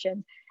the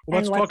questions.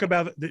 Let's talk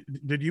about,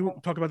 did you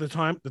talk about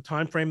the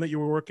time frame that you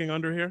were working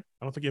under here?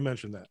 I don't think you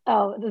mentioned that.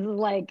 Oh, this is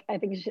like, I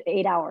think it's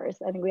 8 hours.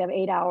 I think we have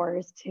 8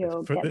 hours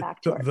to get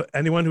back to her.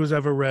 Anyone who's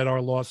ever read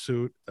our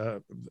lawsuit,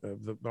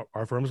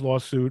 our firm's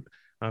lawsuit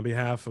on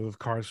behalf of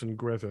Carson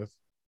Griffith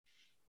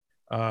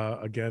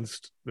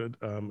against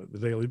the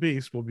Daily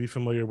Beast will be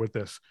familiar with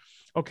this.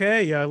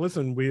 Okay,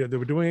 listen, they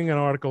were doing an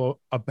article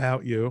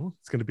about you.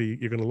 It's going to be,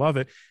 you're going to love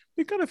it.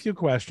 We've got a few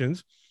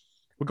questions.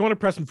 We're going to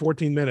press in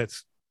 14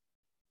 minutes.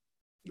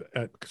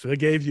 So they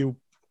gave you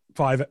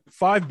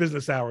five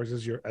business hours,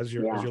 as your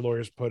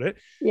lawyers put it.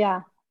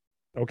 Yeah.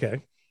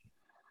 Okay.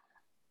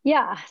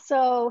 Yeah.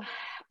 So,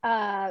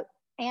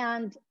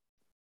 and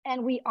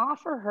we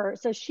offer her.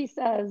 So she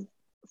says,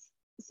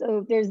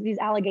 so there's these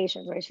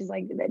allegations, right? She's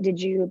like,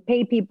 did you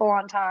pay people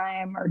on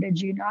time, or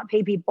did you not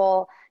pay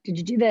people? Did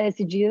you do this?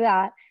 Did you do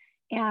that?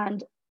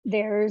 And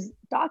there's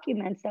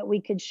documents that we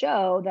could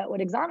show that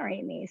would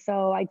exonerate me.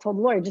 So I told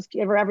the lawyer, just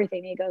give her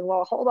everything. He goes,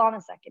 well, hold on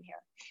a second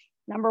here.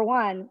 Number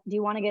one, do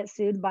you want to get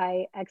sued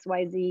by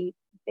XYZ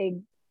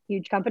big,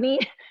 huge company?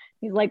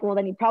 He's like, well,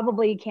 then you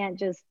probably can't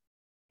just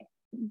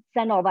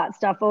send all that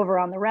stuff over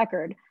on the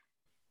record.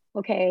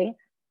 Okay.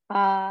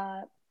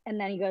 And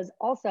then he goes,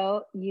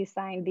 also, you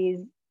signed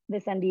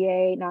this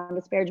NDA,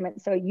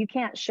 non-disparagement. So you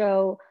can't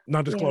show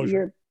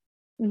non-disclosure.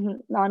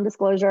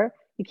 Non-disclosure.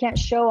 You can't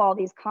show all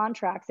these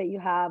contracts that you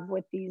have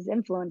with these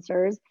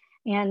influencers.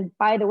 And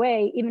by the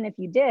way, even if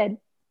you did,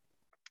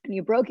 and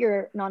you broke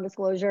your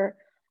non-disclosure,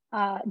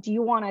 do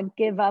you want to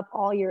give up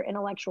all your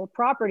intellectual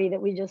property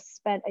that we just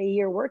spent a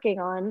year working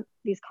on,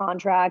 these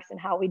contracts and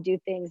how we do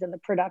things and the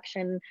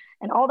production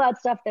and all that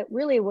stuff that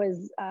really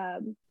was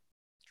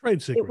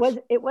trade secrets?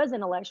 It was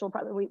intellectual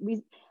property.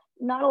 We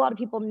not a lot of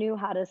people knew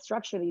how to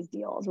structure these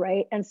deals,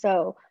 right? And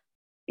so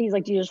he's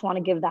like, do you just want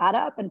to give that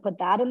up and put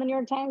that in the New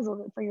York Times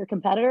for your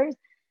competitors?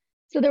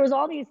 So there was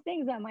all these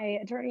things that my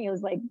attorney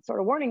was like sort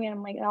of warning me.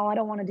 I'm like, no, I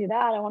don't want to do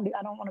that. I don't want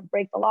to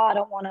break the law. I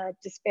don't want to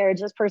disparage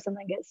this person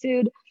that gets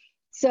sued.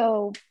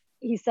 So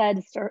he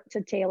said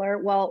to Taylor,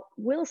 well,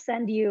 we'll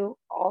send you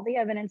all the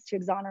evidence to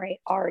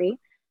exonerate Ari,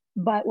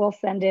 but we'll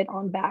send it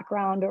on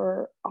background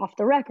or off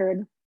the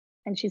record.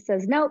 And she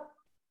says, nope,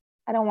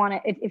 I don't want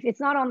it. If it's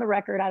not on the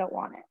record, I don't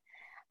want it.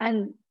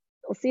 And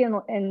we'll see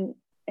in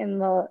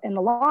the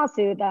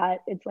lawsuit that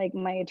it's like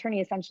my attorney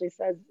essentially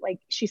says, like,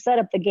 she set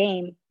up the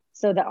game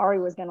so that Ari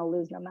was going to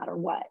lose no matter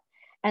what.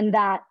 And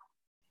that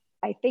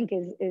I think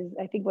is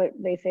I think what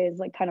they say is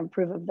like kind of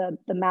proof of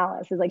the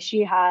malice, is like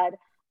she had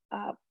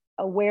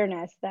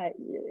awareness that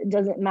it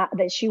doesn't matter,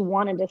 that she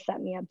wanted to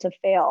set me up to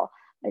fail,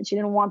 that she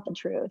didn't want the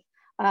truth.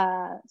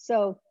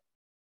 So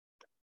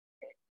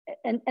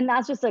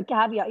that's just a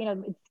caveat,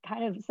 it's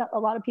kind of, a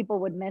lot of people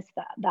would miss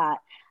that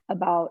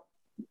about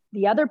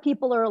the other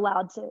people are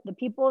allowed to, the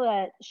people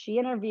that she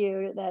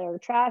interviewed that are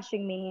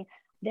trashing me,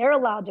 they're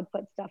allowed to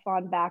put stuff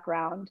on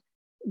background,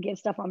 give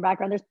stuff on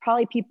background. There's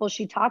probably people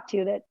she talked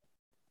to that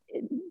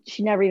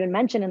she never even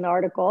mentioned in the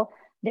article.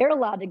 They're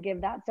allowed to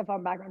give that stuff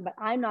on background, but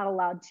I'm not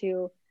allowed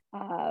to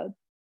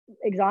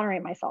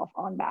exonerate myself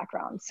on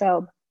background.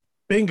 So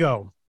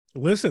bingo.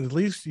 Listen, at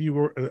least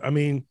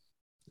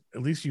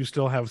at least you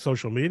still have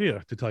social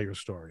media to tell your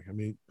story. I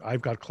mean,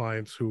 I've got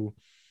clients who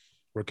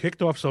were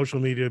kicked off social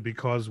media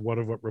because of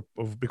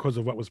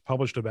what was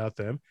published about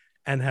them,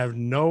 and have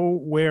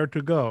nowhere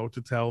to go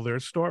to tell their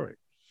story.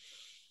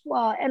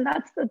 Well, and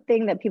that's the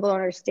thing that people don't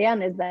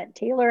understand, is that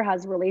Taylor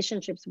has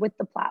relationships with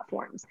the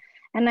platforms.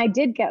 And I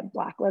did get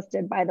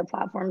blacklisted by the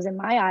platforms. In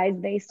my eyes,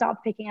 they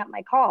stopped picking up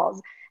my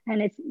calls.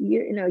 And it's,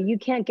 you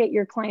can't get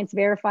your clients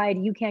verified.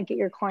 You can't get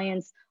your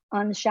clients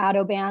on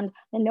shadow banned,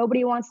 and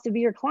nobody wants to be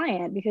your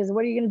client, because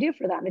what are you going to do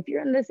for them? If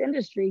you're in this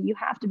industry, you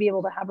have to be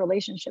able to have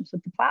relationships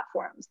with the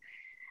platforms.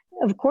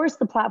 Of course,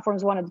 the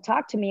platforms wanted to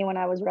talk to me when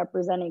I was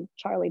representing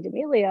Charlie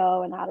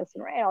D'Amelio and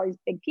Addison Rae, all these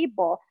big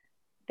people.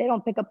 They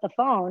don't pick up the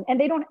phone,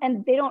 and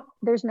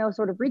there's no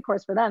sort of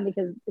recourse for them,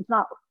 because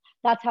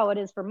that's how it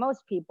is for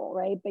most people,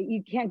 right? But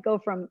you can't go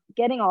from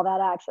getting all that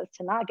access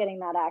to not getting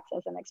that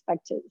access and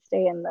expect to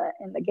stay in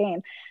the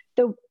game.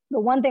 The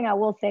one thing I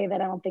will say that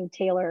I don't think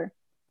Taylor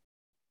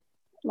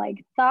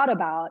thought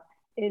about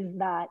is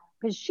that,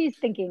 because she's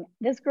thinking,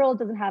 this girl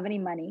doesn't have any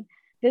money.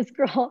 This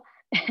girl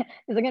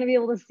isn't going to be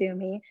able to sue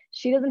me.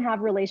 She doesn't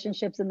have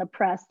relationships in the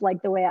press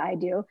like the way I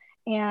do.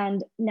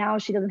 And now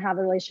she doesn't have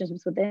the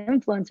relationships with the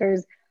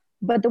influencers.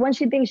 But the one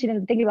she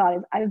didn't think about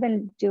is I've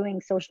been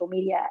doing social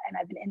media, and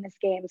I've been in this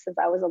game since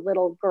I was a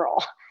little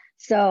girl.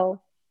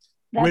 So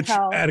that's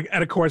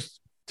and of course,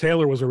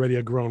 Taylor was already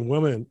a grown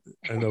woman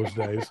in those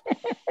days.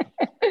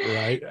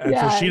 Right. And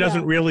so she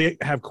doesn't really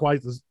have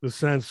quite the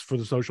sense for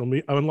the social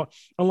media.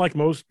 Unlike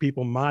most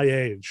people my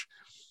age,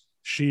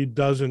 she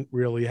doesn't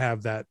really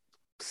have that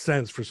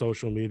sense for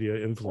social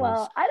media influence.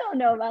 Well, I don't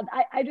know about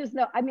I just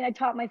know. I mean, I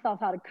taught myself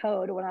how to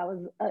code when I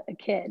was a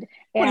kid.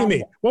 What do you And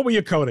mean? What were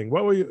you coding?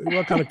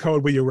 What kind of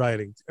code were you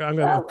writing? I'm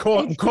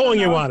calling you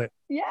HTML. on it.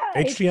 Yeah,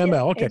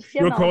 HTML. Okay.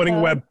 You were HTML coding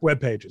code. web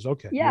pages.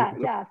 Okay.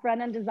 Yeah,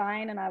 front end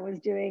design, and I was,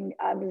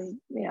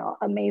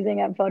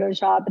 amazing at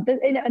Photoshop. But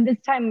and this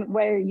time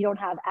where you don't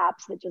have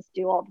apps that just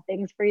do all the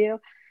things for you.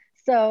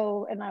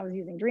 So, and I was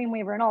using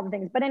Dreamweaver and all the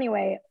things. But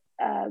anyway,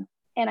 and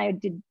I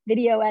did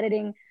video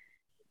editing.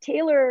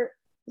 Taylor,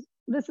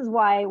 this is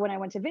why when I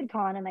went to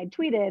VidCon and I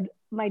tweeted,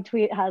 my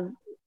tweet has,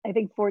 I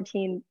think,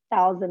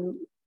 14,000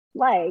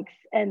 likes.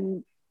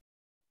 And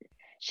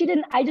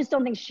I just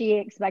don't think she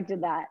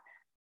expected that.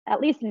 At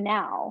least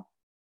now,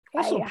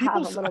 Also, I have a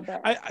little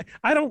bit.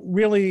 I don't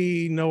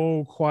really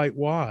know quite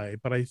why,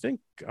 but I think,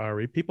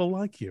 Ari, people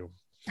like you.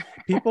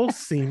 People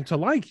seem to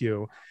like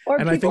you. Or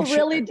and people I think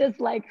really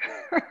dislike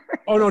her.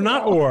 Oh, no,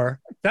 not or.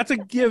 That's a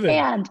given.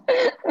 And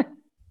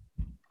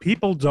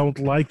people don't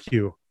like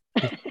you.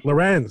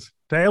 Lorenz,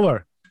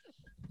 Taylor,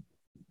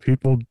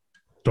 people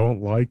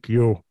don't like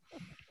you.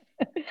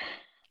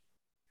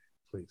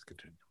 Please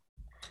continue.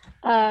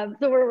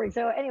 So where were we?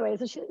 So anyway,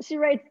 so she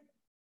writes,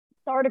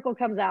 the article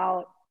comes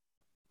out,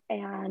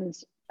 and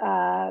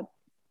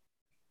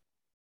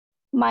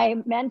my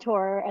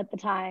mentor at the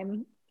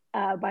time,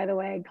 by the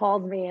way,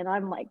 calls me, and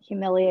I'm like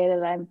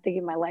humiliated. I'm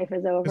thinking my life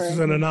is over. This is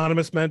an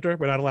anonymous mentor.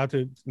 We're not allowed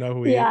to know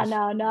who he is. Yeah,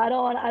 no, I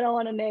don't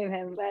want to name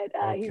him, but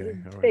okay, he's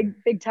a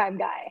big time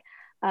guy.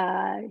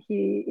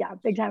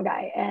 Big time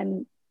guy,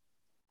 and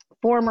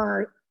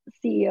former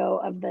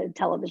CEO of the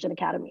Television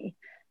Academy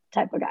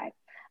type of guy.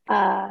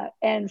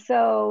 And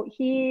so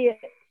he.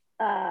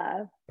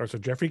 So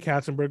Jeffrey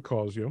Katzenberg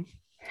calls you.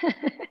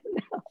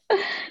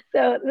 No.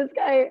 So this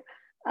guy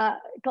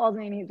calls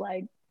me, and he's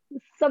like,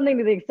 something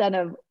to the extent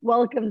of,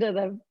 "Welcome to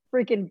the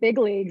freaking big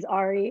leagues,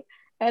 Ari."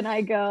 And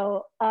I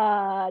go,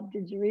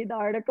 "Did you read the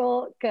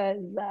article?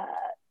 Because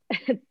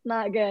it's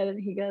not good." And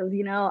he goes,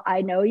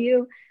 "I know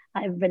you.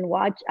 I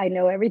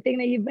know everything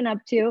that you've been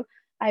up to.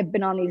 I've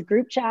been on these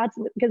group chats,"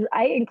 because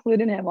I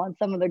included him on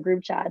some of the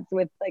group chats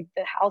with like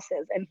the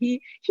houses, and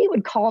he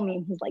would call me,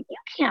 and he's like, "You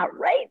can't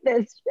write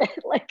this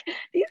shit. Like,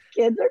 these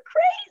kids are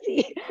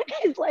crazy."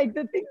 He's like,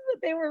 the things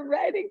that they were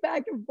writing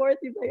back and forth,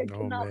 he's like, "I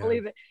cannot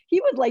believe it."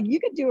 He was like, "You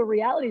could do a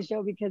reality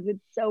show because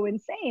it's so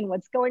insane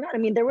what's going on." I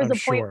mean, there was a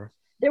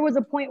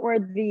point where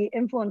the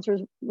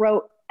influencers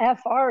wrote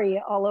F Ari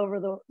all over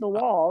the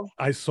walls.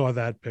 I saw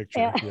that picture.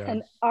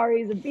 And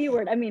Ari's a B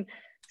word. I mean,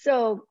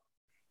 so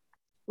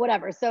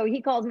whatever. So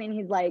he calls me, and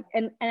he's like,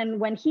 and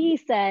when he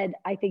said,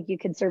 "I think you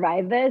could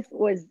survive this,"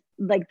 was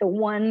like the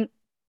one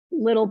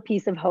little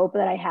piece of hope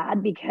that I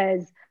had,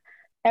 because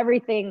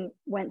everything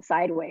went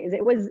sideways.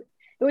 It was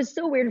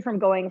so weird from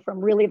going from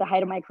really the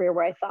height of my career,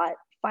 where I thought,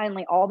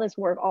 finally, all this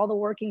work, all the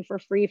working for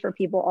free for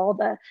people, all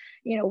the,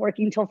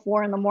 working till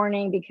 4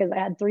 a.m. because I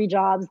had 3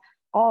 jobs,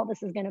 all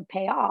this is going to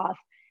pay off.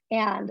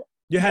 And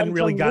you hadn't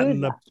really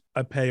gotten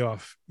a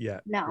payoff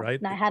yet. No,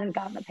 right? I hadn't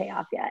gotten a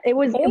payoff yet. It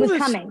was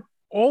coming.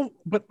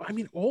 But I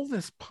mean, all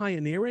this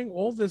pioneering,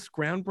 all this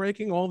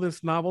groundbreaking, all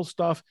this novel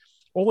stuff,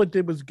 all it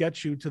did was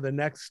get you to the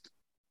next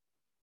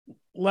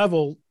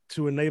level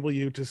to enable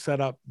you to set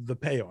up the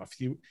payoff.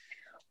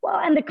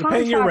 And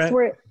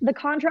the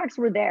contracts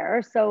were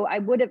there. So I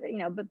would have,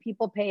 but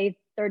people pay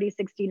 30,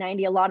 60,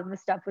 90. A lot of the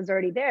stuff was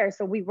already there.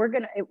 So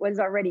it was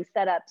already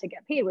set up to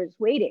get paid. We're just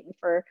waiting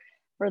for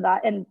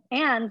that.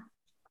 And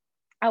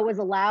I was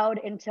allowed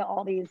into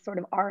all these sort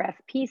of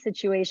RFP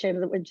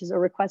situations, which is a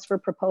request for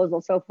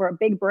proposal. So for a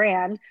big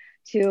brand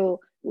to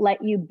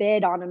let you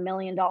bid on $1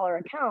 million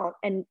account,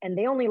 and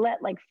they only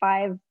let like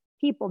 5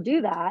 people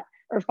do that,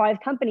 or 5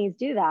 companies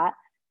do that.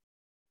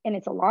 And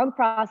it's a long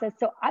process.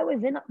 So I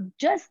was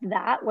just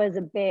that was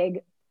a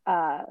big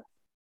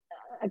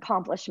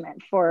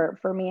accomplishment for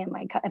me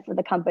and for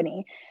the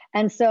company.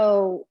 And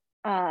so,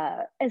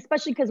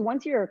 especially because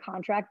once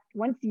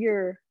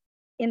you're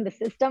in the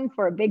system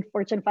for a big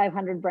Fortune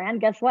 500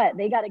 brand, guess what?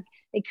 They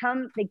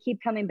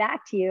keep coming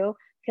back to you,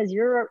 because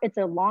it's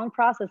a long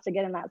process to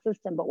get in that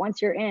system. But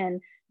once you're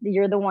in,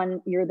 you're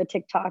the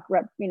TikTok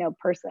rep,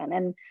 person.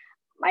 And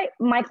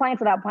my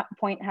clients at that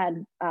point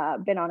had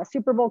been on a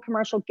Super Bowl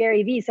commercial,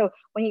 Gary Vee. So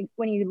when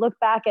you look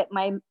back at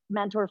my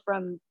mentor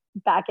from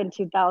back in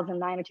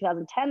 2009 or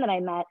 2010 that I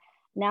met,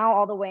 now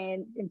all the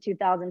way in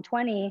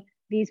 2020,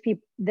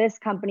 this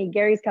company,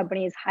 Gary's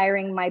company, is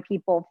hiring my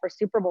people for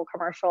Super Bowl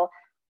commercial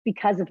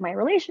because of my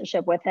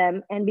relationship with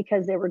him and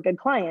because they were good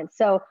clients.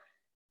 So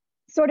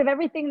sort of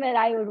everything that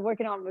I was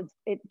working on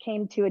it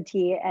came to a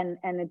T, and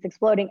it's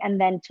exploding. And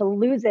then to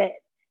lose it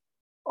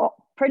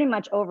pretty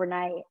much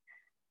overnight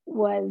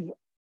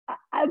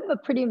I'm a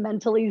pretty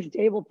mentally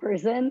stable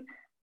person.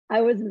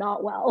 I was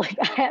not well. Like,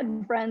 I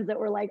had friends that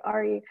were like,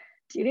 "Ari,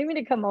 do you need me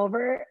to come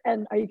over?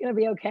 And are you going to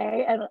be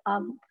okay?" And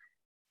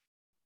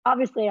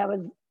obviously I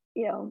was,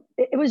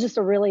 it was just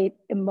a really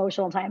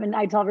emotional time. And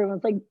I tell everyone,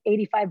 it's like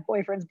 85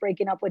 boyfriends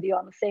breaking up with you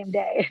on the same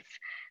day.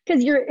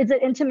 because it's an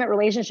intimate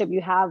relationship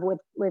you have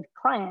with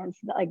clients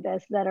like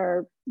this that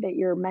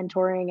you're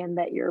mentoring and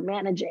that you're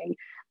managing.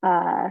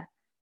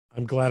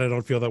 I'm glad I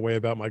don't feel that way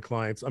about my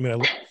clients. I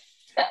mean,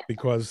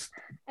 because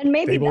and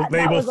maybe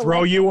they will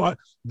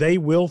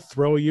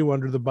throw you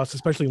under the bus,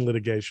 especially in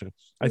litigation.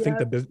 I think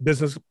that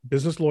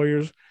business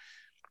lawyers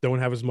don't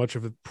have as much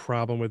of a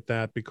problem with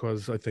that,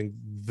 because I think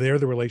the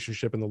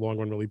relationship in the long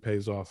run really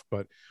pays off.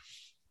 But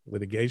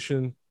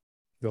litigation,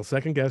 they'll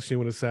second guess you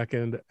in a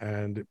second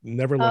and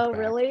never look back.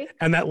 Really?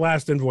 And that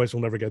last invoice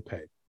will never get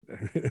paid.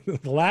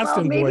 The last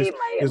invoice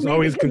is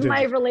always contingent.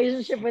 My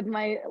relationship with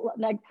my,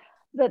 like,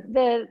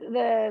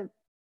 I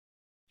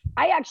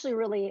actually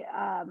really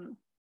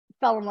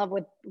fell in love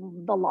with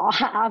the law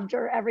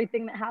after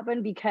everything that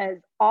happened, because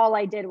all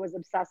I did was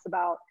obsess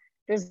about,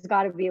 there's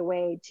got to be a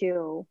way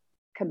to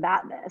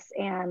combat this.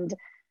 And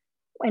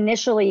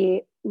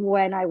initially,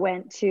 when I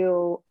went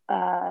to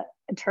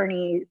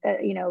attorney,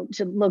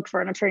 to look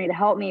for an attorney to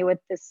help me with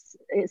this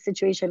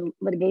situation,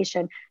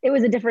 litigation, it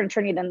was a different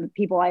attorney than the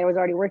people I was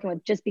already working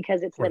with, just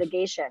because it's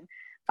litigation.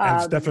 And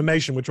it's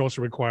defamation, which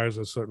also requires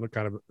a certain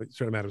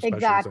amount of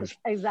specialization.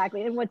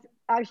 Exactly. And what's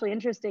actually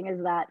interesting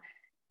is that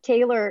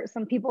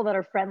some people that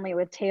are friendly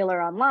with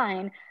Taylor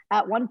online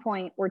at one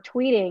point were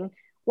tweeting,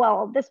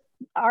 well, this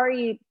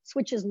Ari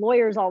switches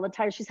lawyers all the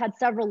time. She's had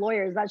several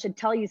lawyers. That should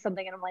tell you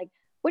something. And I'm like,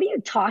 what are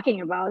you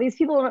talking about? These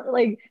people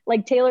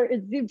like Taylor,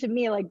 it seemed to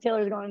me like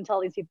Taylor's going to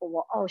tell these people,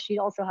 well, oh, she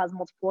also has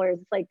multiple lawyers.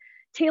 It's like,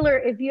 Taylor,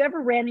 if you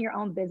ever ran your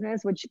own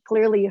business, which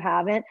clearly you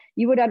haven't,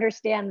 you would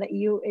understand that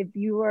if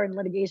you were in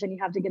litigation, you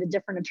have to get a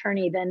different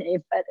attorney than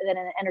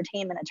an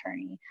entertainment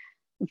attorney.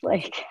 It's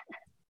like,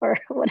 or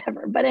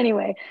whatever. But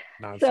anyway,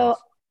 nonsense. So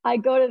I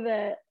go to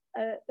the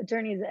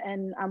attorneys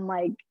and I'm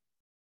like,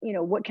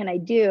 what can I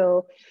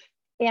do?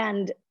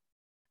 And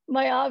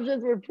my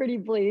options were pretty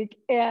bleak.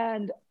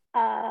 And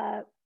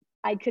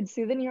I could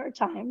sue the New York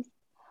Times.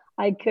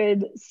 I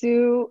could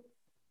sue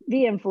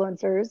the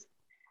influencers.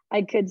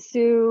 I could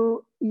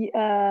sue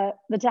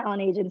the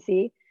talent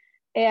agency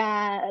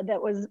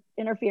that was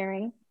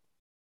interfering,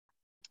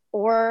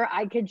 or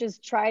I could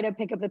just try to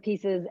pick up the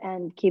pieces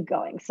and keep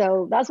going.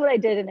 So that's what I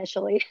did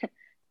initially.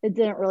 It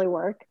didn't really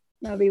work.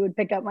 Nobody would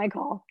pick up my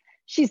call.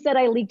 She said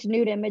I leaked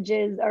nude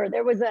images, or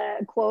there was a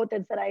quote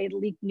that said I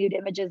leaked nude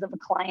images of a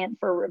client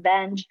for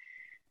revenge.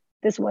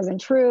 This wasn't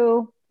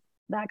true.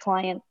 That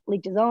client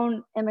leaked his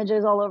own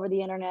images all over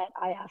the internet.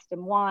 I asked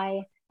him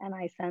why, and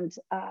I sent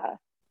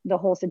the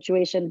whole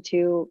situation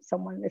to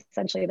someone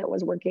essentially that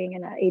was working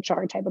in an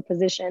HR type of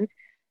position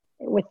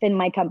within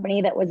my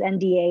company that was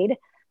NDA'd.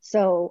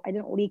 So I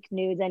didn't leak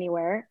nudes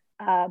anywhere.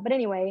 But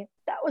anyway,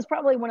 that was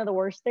probably one of the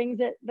worst things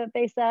that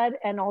they said.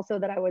 And also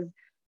that I was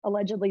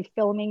allegedly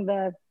filming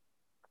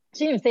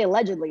she didn't even say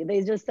allegedly.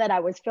 They just said I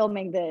was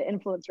filming the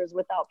influencers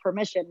without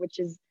permission, which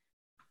is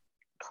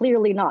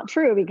clearly not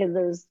true, because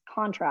there's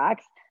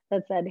contracts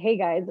that said, hey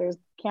guys, there's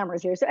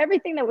cameras here. So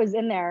everything that was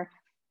in there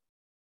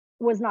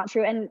was not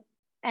true. And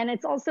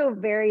it's also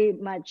very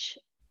much,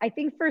 I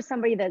think for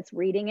somebody that's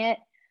reading it,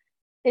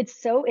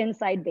 it's so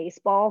inside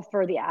baseball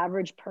for the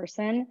average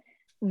person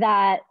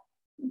that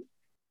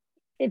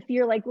if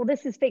you're like, well,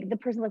 this is fake, the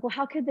person's like, well,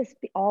 how could this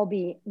all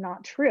be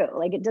not true?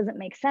 Like, it doesn't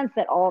make sense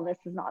that all of this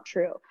is not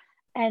true.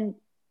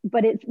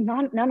 But it's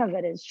not, none of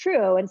it is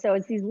true. And so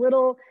it's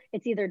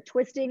it's either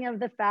twisting of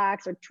the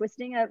facts or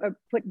twisting or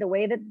put the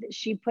way that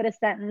she put a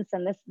sentence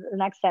and the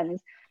next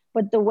sentence.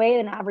 But the way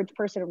an average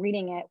person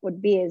reading it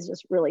would be is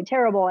just really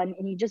terrible. And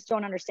you just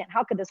don't understand,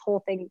 how could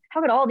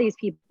all these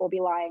people be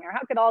lying? Or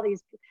how could all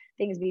these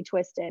things be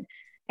twisted?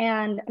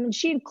 And I mean,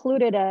 she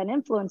included an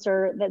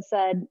influencer that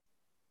said,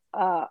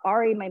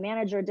 Ari, my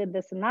manager, did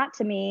this and that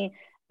to me,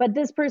 but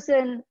this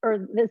person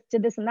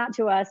did this and that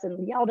to us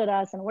and yelled at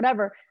us and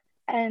whatever.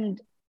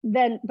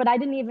 But I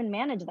didn't even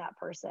manage that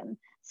person.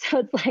 So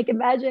it's like,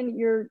 imagine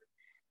you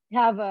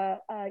have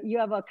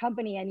a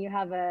company and you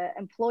have an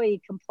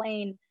employee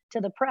complain to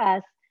the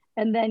press,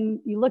 and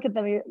then you look at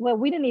them, well,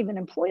 we didn't even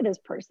employ this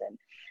person.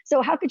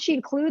 So how could she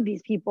include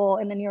these people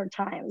in the New York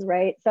Times,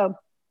 right? So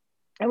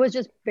it was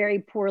just very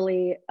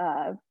poorly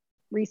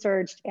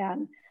researched,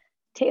 and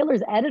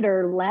Taylor's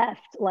editor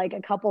left like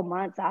a couple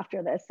months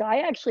after this. So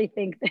I actually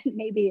think that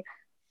maybe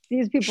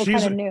these people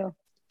kind of knew.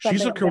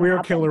 She's a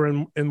career killer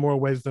in more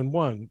ways than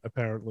one,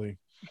 apparently.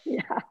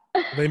 Yeah.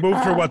 They moved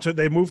her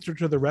they moved her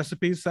to the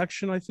recipes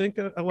section, I think,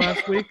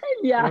 last week.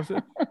 Yeah.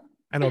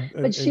 I know,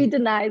 but she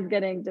denies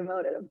getting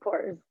demoted, of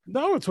course.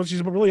 No, it's what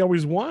she's really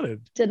always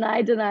wanted.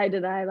 Deny.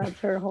 That's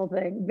her whole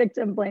thing.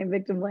 Victim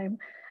blame.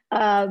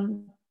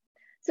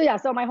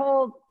 So my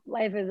whole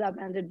life is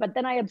upended. But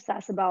then I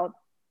obsess about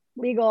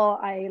legal.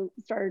 I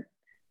start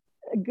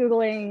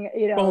Googling,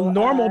 Well,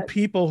 normal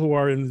people who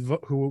are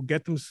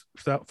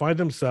find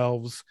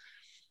themselves,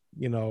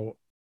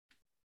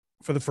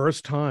 for the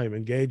first time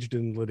engaged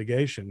in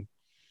litigation,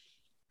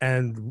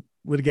 and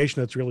litigation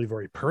that's really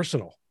very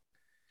personal.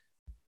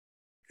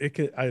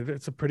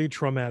 It's a pretty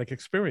traumatic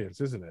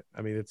experience, isn't it?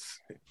 I mean,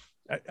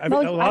 I mean, a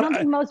I lot. don't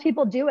think most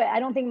people do it. I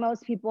don't think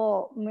most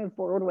people move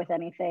forward with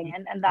anything,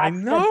 and I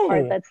that's the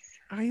part know, that's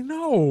I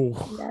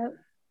know, yeah.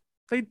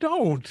 they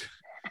don't,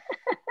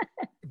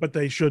 but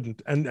they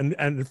shouldn't. And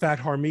in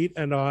fact, Harmeet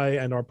and I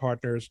and our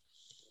partners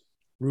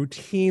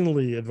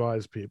routinely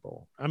advise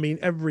people. I mean,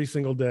 every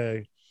single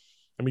day,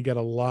 and we get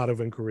a lot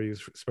of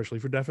inquiries, especially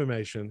for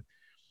defamation.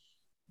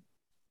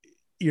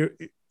 You're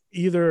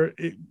either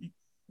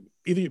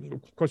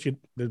of course you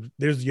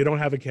don't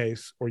have a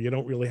case, or you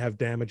don't really have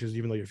damages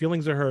even though your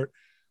feelings are hurt,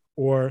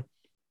 or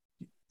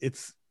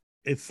it's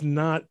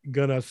not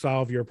gonna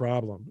solve your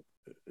problem.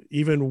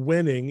 Even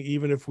winning,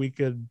 even if we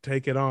could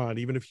take it on,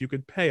 even if you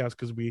could pay us,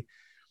 because we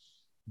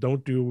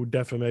don't do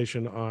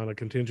defamation on a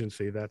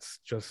contingency, that's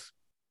just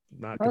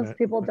Most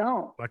people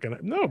don't. not gonna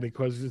no,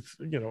 because it's,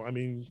 I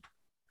mean,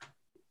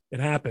 it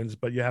happens,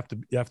 but you have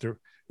to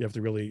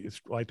really,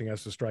 it's lightning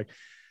has to strike.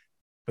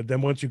 But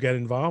then once you get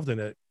involved in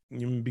it,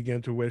 you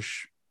begin to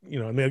wish, and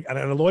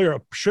a lawyer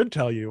should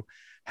tell you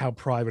how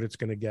private it's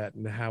going to get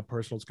and how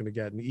personal it's going to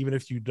get. And even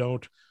if you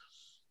don't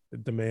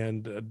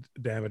demand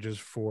damages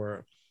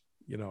for,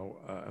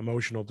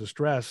 emotional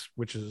distress,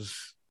 which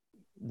is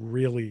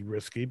really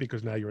risky,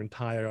 because now your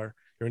entire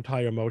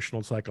emotional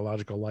and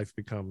psychological life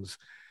becomes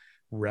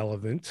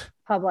relevant.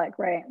 Public,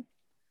 right?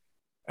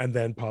 And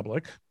then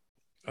public.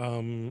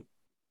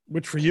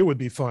 Which for you would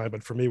be fine,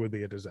 but for me would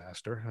be a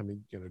disaster. I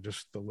mean,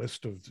 just the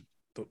list of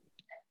the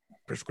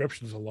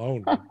prescriptions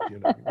alone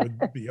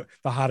would be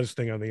the hottest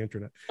thing on the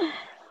internet.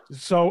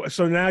 So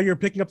now you're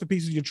picking up the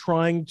pieces. You're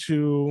trying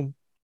to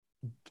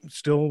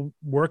still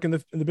work in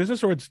the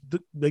business, or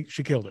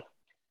she killed it?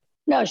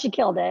 No, she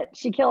killed it.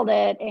 She killed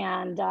it,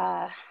 and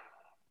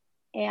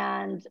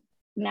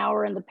now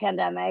we're in the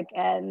pandemic,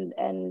 and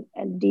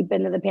deep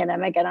into the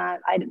pandemic,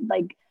 and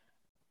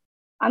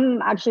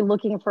I'm actually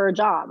looking for a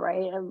job,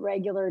 right? A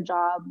regular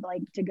job,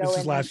 like to go in.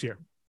 This is last year.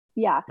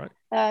 Yeah. Right.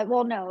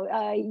 Well, no,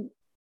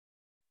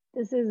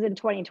 this is in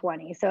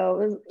 2020. So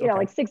it was,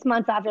 like 6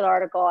 months after the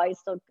article, I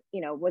still,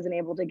 wasn't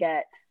able to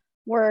get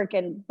work.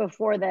 And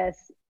before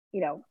this,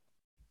 I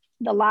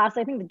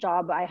think the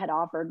job I had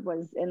offered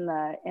was it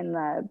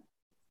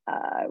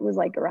was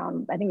like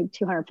around, I think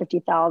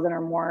 250,000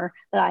 or more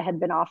that I had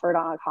been offered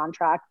on a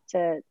contract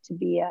to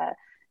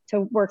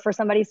work for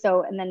somebody.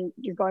 So, and then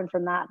you're going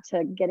from that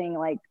to getting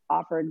like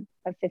offered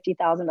a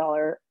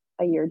 $50,000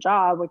 a year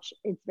job, which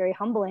it's very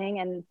humbling.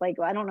 And it's like,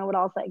 well, I don't know what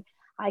else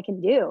I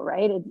can do.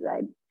 Right.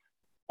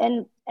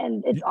 And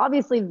it's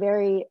obviously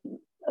very,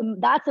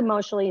 that's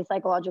emotionally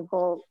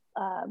psychological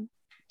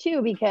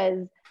too,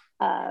 because,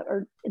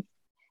 or it's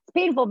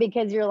painful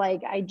because you're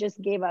like, I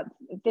just gave up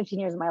 15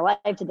 years of my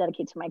life to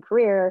dedicate to my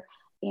career,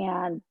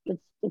 and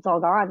it's all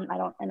gone.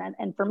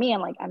 And for me,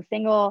 I'm like, I'm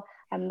single,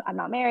 I'm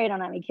not married, I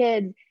don't have any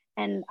kids.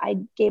 And I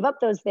gave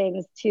up those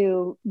things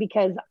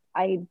because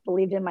I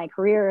believed in my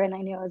career and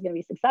I knew I was going to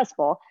be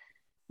successful.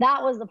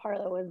 That was the part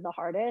that was the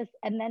hardest.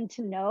 And then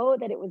to know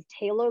that it was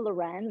Taylor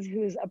Lorenz,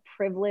 who's a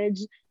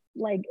privileged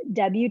like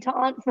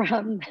debutante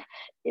from,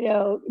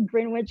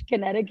 Greenwich,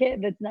 Connecticut,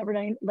 that's never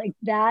done like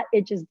that.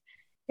 It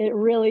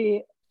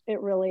really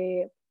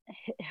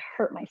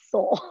hurt my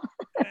soul.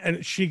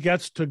 And she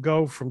gets to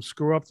go from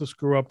screw up to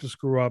screw up to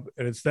screw up.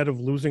 And instead of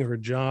losing her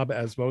job,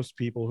 as most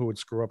people who would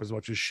screw up as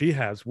much as she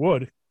has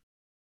would,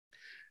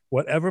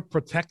 whatever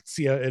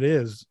protectia it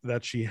is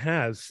that she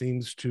has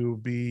seems to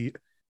be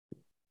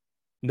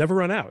never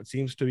run out. It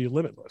seems to be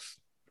limitless.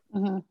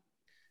 Mm-hmm.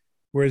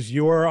 Whereas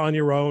you're on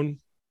your own,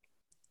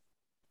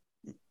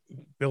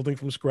 building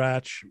from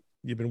scratch.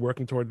 You've been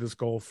working toward this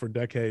goal for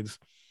decades.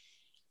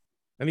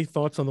 Any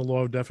thoughts on the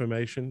law of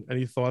defamation?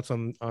 Any thoughts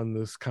on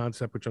this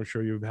concept, which I'm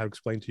sure you've had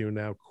explained to you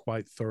now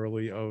quite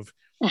thoroughly, of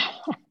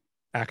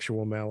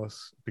actual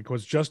malice?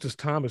 Because Justice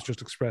Thomas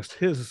just expressed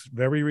his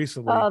very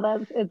recently.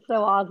 Oh, it's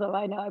so awesome.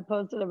 I know I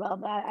posted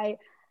about that.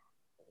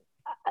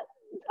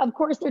 Of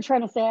course, they're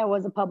trying to say I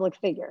was a public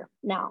figure.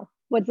 Now,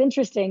 what's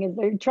interesting is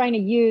they're trying to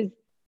use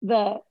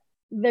the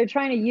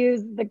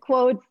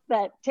quotes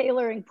that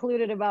Taylor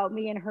included about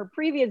me in her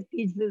previous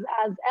pieces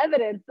as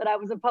evidence that I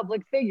was a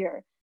public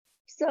figure.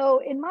 So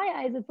in my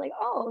eyes, it's like,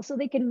 oh, so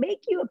they can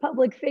make you a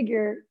public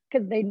figure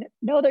because they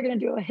know they're going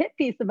to do a hit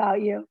piece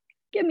about you.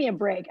 Give me a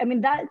break. I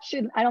mean, I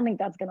don't think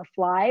that's going to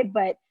fly,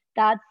 but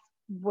that's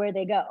where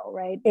they go,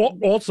 right?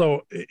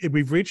 Also,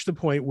 we've reached the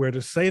point where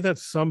to say that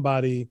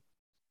somebody,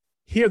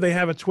 here they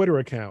have a Twitter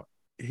account,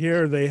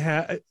 here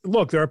they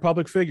look, they're a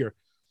public figure.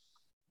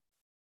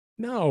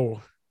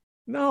 No.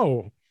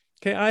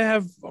 Okay, I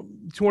have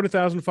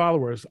 200,000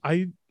 followers.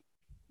 I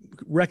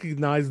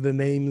recognize the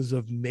names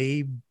of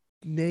maybe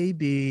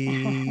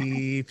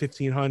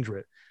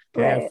 1,500,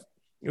 okay, right.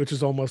 Which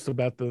is almost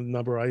about the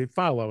number I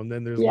follow. And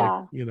then there's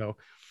 4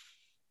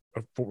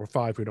 or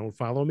 5 who don't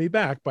follow me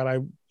back, but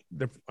I'm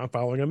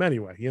following them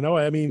anyway.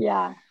 I mean,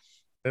 yeah.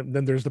 And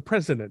then there's the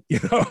president.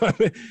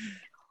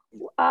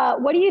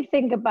 What do you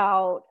think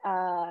about?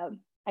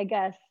 I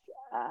guess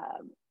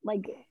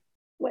like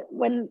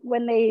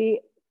when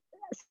they.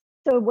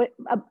 So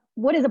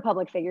what is a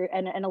public figure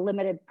and a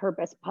limited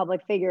purpose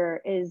public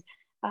figure is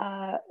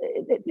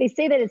they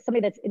say that it's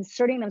somebody that's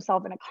inserting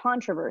themselves in a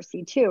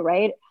controversy too,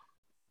 right?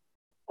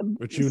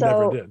 Which you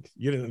never did.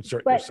 You didn't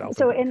insert yourself.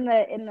 So in the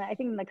I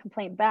think in the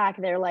complaint back,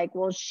 they're like,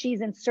 well,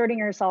 she's inserting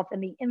herself in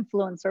the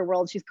influencer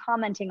world. She's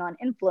commenting on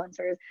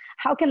influencers.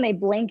 How can they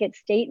blanket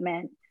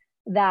statement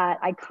that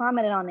I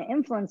commented on the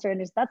influencer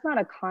and that's not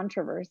a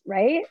controversy,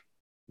 right?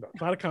 No,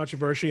 it's not a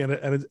controversy,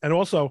 and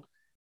also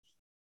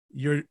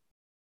you're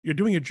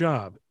doing your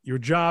job. Your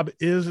job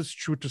is, it's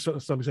true to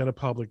some extent, a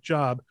public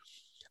job.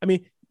 I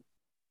mean,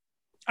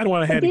 I don't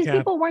want to handicap. These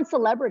people weren't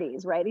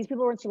celebrities, right? These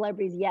people weren't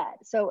celebrities yet.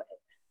 So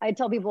I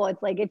tell people,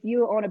 it's like, if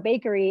you own a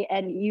bakery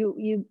and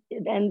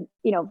the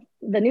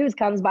news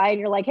comes by and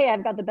you're like, hey,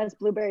 I've got the best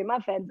blueberry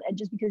muffins. And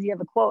just because you have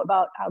a quote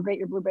about how great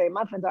your blueberry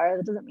muffins are,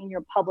 that doesn't mean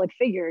you're a public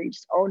figure. You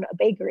just own a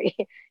bakery.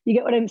 You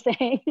get what I'm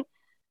saying?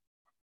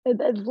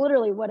 That's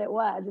literally what it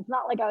was. It's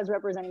not like I was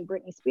representing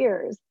Britney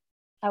Spears.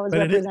 I was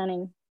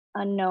representing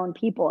unknown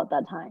people at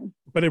that time.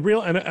 But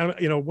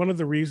one of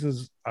the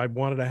reasons I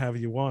wanted to have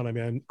you on, I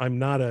mean,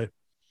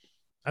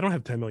 I don't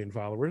have 10 million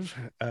followers.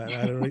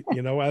 I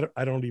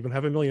don't even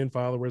have 1 million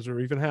followers or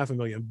even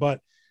 500,000, but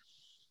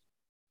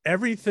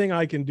everything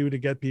I can do to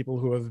get people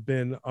who have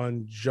been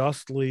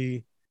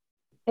unjustly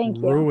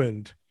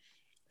ruined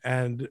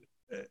and,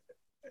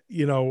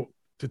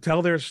 to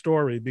tell their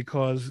story,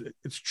 because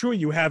it's true,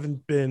 you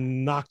haven't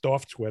been knocked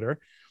off Twitter,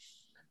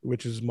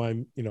 which is my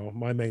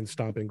main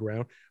stomping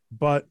ground.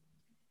 But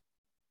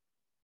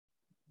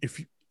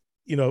if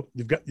you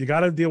got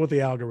to deal with the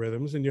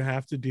algorithms, and you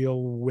have to deal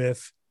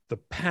with the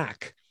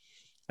pack,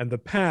 and the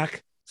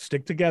pack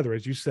stick together.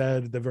 As you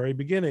said at the very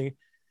beginning,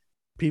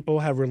 people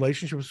have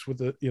relationships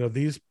with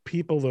these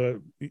people,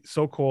 the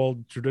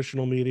so-called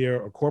traditional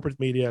media or corporate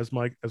media, as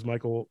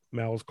Michael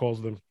Malice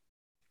calls them,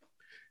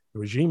 the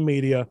regime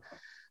media,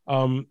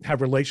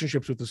 have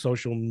relationships with the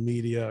social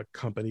media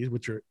companies,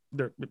 which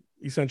they're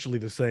essentially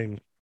the same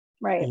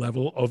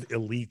level of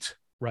elite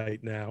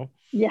right now.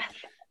 Yes.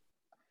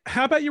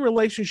 How about your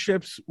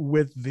relationships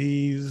with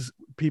these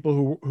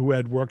people who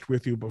had worked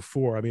with you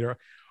before? I mean,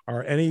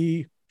 are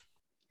any?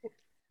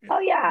 Oh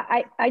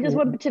yeah, I just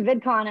went to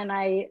VidCon, and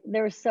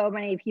there were so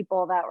many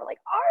people that were like,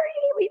 Ari,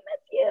 we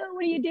miss you.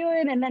 What are you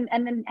doing?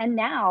 And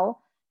now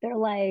they're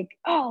like,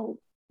 oh,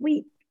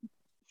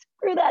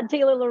 screw that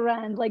Taylor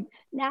Lorenz. Like,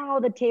 now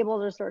the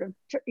tables are sort of,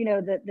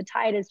 the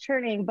tide is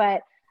turning,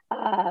 but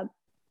at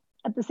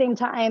the same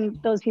time,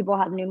 those people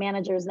have new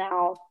managers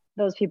now.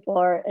 Those people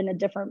are in a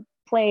different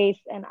place,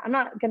 and I'm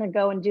not going to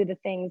go and do the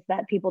things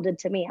that people did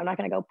to me. I'm not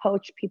going to go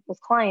poach people's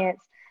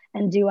clients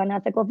and do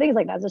unethical things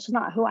like that. That's just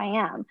not who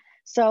I am.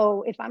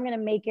 So if I'm going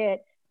to make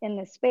it in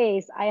this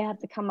space, I have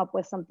to come up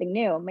with something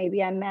new.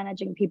 Maybe I'm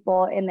managing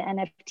people in the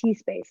NFT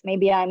space.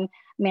 Maybe I'm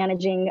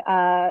managing,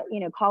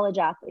 college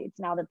athletes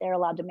now that they're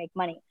allowed to make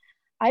money.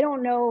 I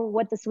don't know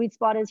what the sweet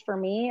spot is for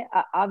me,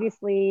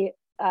 obviously,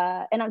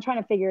 and I'm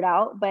trying to figure it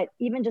out. But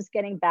even just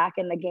getting back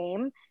in the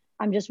game,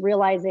 I'm just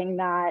realizing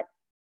that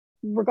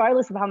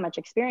regardless of how much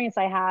experience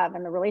I have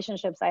and the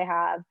relationships I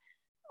have,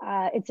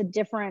 it's a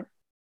different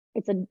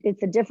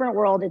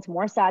world. It's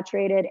more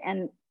saturated,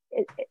 and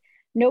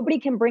nobody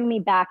can bring me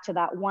back to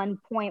that one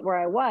point where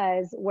I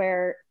was,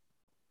 where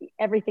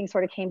everything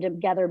sort of came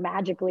together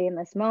magically in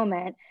this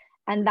moment.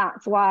 And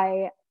that's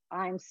why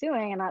I'm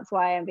suing, and that's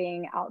why I'm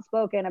being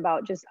outspoken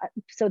about, just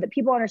so that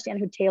people understand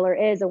who Taylor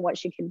is and what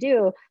she can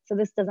do, so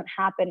this doesn't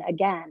happen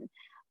again.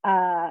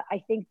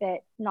 I think that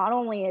not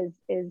only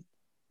is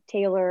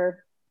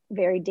Taylor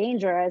very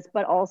dangerous,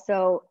 but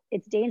also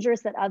it's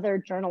dangerous that other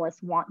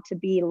journalists want to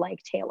be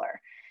like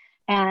Taylor.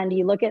 And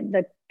you look at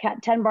the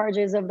Cat 10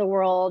 Barges of the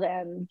world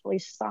and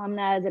Felicia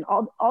Somnez and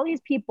all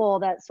these people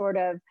that sort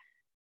of,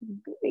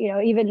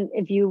 even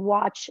if you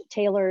watch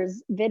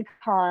Taylor's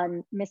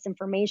VidCon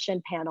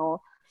misinformation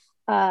panel,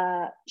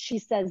 she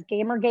says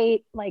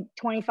Gamergate like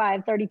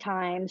 25, 30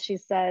 times. She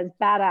says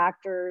bad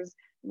actors,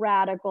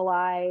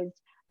 radicalized.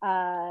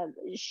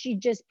 She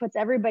just puts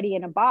everybody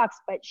in a box,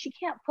 but she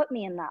can't put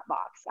me in that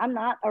box. I'm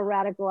not a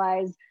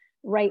radicalized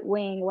right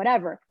wing,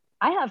 whatever.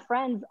 I have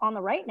friends on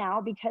the right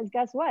now because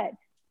guess what?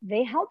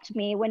 They helped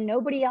me when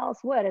nobody else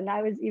would. And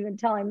I was even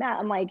telling Matt,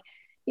 I'm like,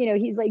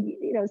 he's like,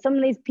 some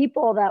of these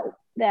people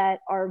that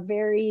are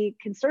very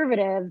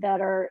conservative,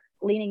 that are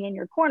leaning in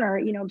your corner,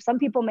 some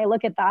people may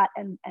look at that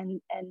and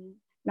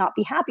not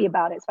be happy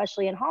about it,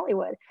 especially in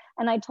Hollywood.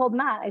 And I told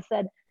Matt, I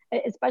said,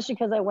 especially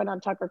because I went on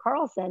Tucker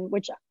Carlson,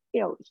 which,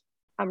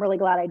 I'm really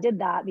glad I did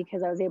that,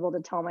 because I was able to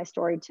tell my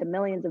story to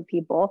millions of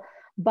people.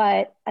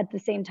 But at the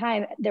same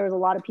time, there was a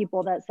lot of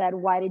people that said,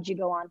 why did you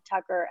go on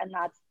Tucker? And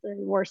that's the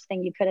worst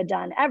thing you could have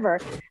done ever.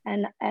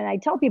 And I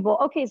tell people,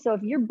 okay, so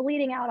if you're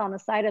bleeding out on the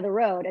side of the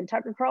road and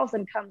Tucker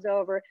Carlson comes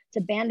over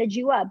to bandage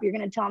you up, you're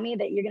going to tell me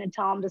that you're going to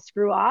tell him to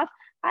screw off?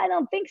 I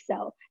don't think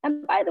so.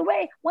 And by the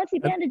way, once he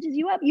bandages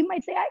you up, you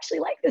might say, I actually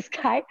like this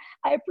guy.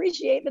 I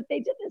appreciate that they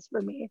did this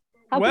for me.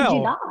 How could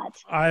you not?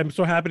 I'm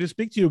so happy to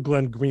speak to you,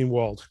 Glenn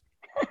Greenwald.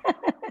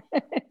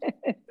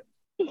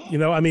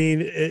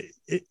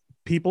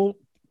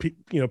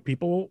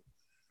 People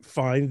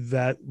find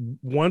that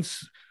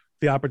once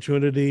the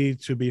opportunity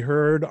to be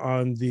heard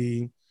on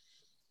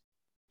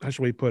how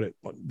should we put it,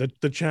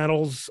 the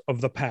channels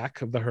of the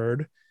pack, of the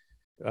herd,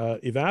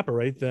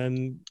 evaporate,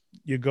 then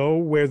you go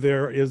where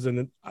there is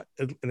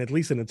at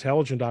least an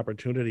intelligent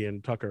opportunity,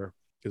 and Tucker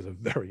is a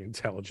very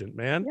intelligent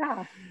man.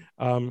 Yeah.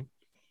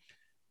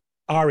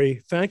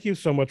 Ari, thank you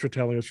so much for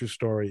telling us your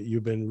story.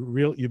 You've been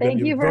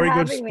Thank you for very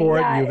good having me.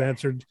 sport. Yeah. You've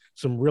answered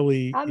some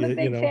really, I'm a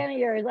big fan of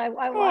yours. I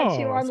watch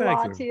you on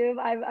LawTube.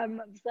 I'm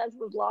obsessed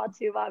with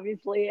LawTube,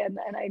 obviously, and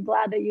I'm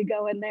glad that you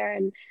go in there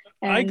and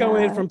I go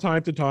in from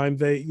time to time.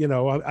 They,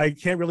 I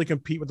can't really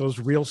compete with those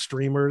real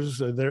streamers.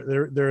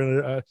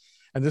 They're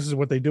and this is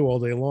what they do all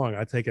day long.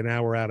 I take an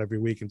hour out every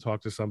week and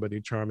talk to somebody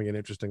charming and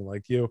interesting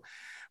like you.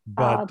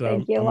 But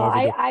thank you. Well,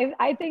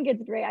 I think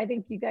it's great. I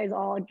think you guys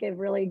all give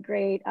really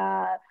great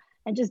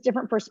and just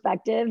different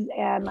perspectives.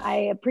 And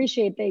I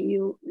appreciate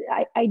that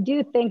I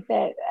do think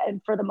that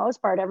for the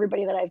most part,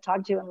 everybody that I've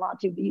talked to in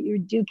LawTube, you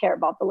do care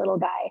about the little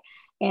guy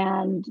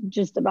and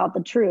just about the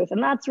truth.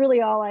 And that's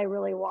really all I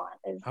really want.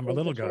 I'm a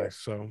little guy.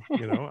 So,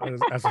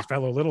 as a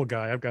fellow little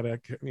guy, I've got to, I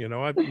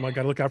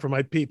got to look out for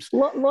my peeps.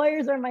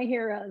 Lawyers are my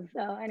heroes.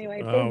 So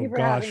anyway, thank you for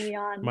having me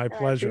on. My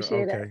pleasure.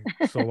 Okay.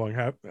 So long.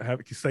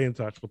 Stay in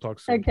touch. We'll talk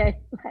soon. Okay.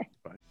 Bye.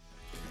 Bye.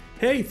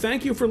 Hey,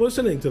 thank you for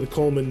listening to the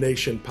Coleman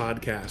Nation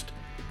podcast.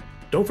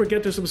 Don't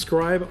forget to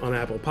subscribe on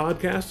Apple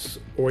Podcasts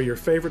or your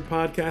favorite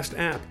podcast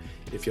app.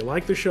 If you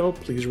like the show,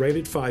 please rate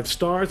it 5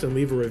 stars and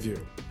leave a review.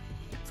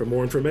 For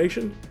more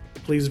information,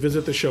 please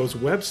visit the show's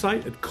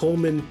website at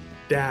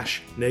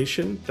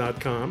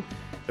coleman-nation.com.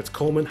 That's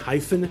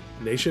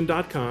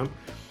coleman-nation.com.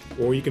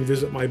 Or you can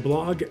visit my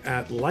blog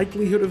at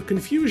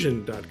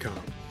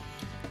likelihoodofconfusion.com.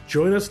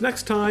 Join us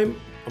next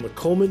time on the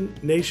Coleman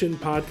Nation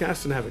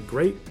podcast and have a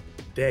great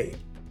day.